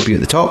 should be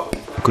at the top.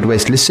 Good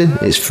ways to listen.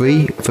 It's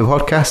free for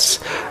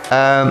podcasts.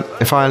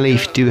 And finally,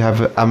 if you do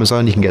have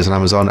Amazon, you can get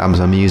us on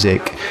Amazon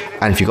Music.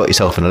 And if you've got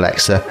yourself an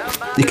Alexa,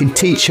 you can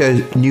teach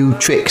her new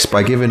tricks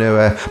by giving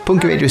her a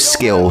Punky Radio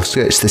skill.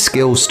 Search the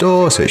skill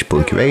store, search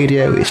Punky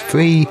Radio. It's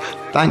free.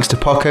 Thanks to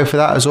Poco for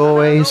that, as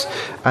always.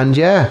 And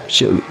yeah,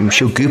 she'll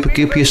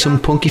goop you some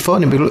punky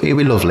fun. It'll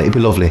be lovely. It'll be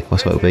lovely.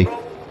 That's what it'll be.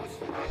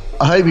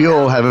 I hope you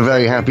all have a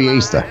very happy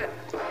Easter.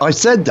 I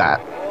said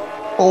that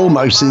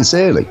almost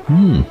sincerely.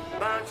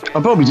 I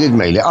probably did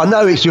mean it. I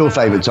know it's your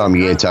favourite time of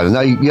year, Tony. I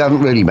know you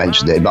haven't really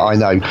mentioned it, but I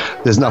know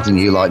there's nothing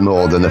you like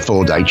more than a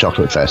 4-day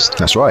chocolate fest.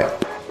 That's right.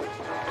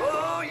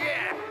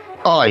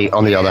 I,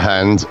 on the other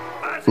hand,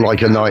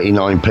 like a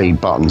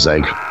 99p Buttons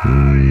egg.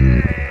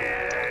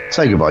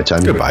 Say goodbye,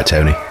 Tony. Goodbye,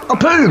 Tony. A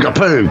poog, a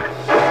poog.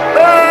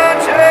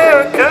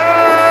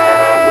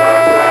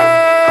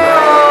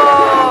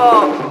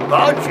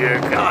 But you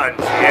can't.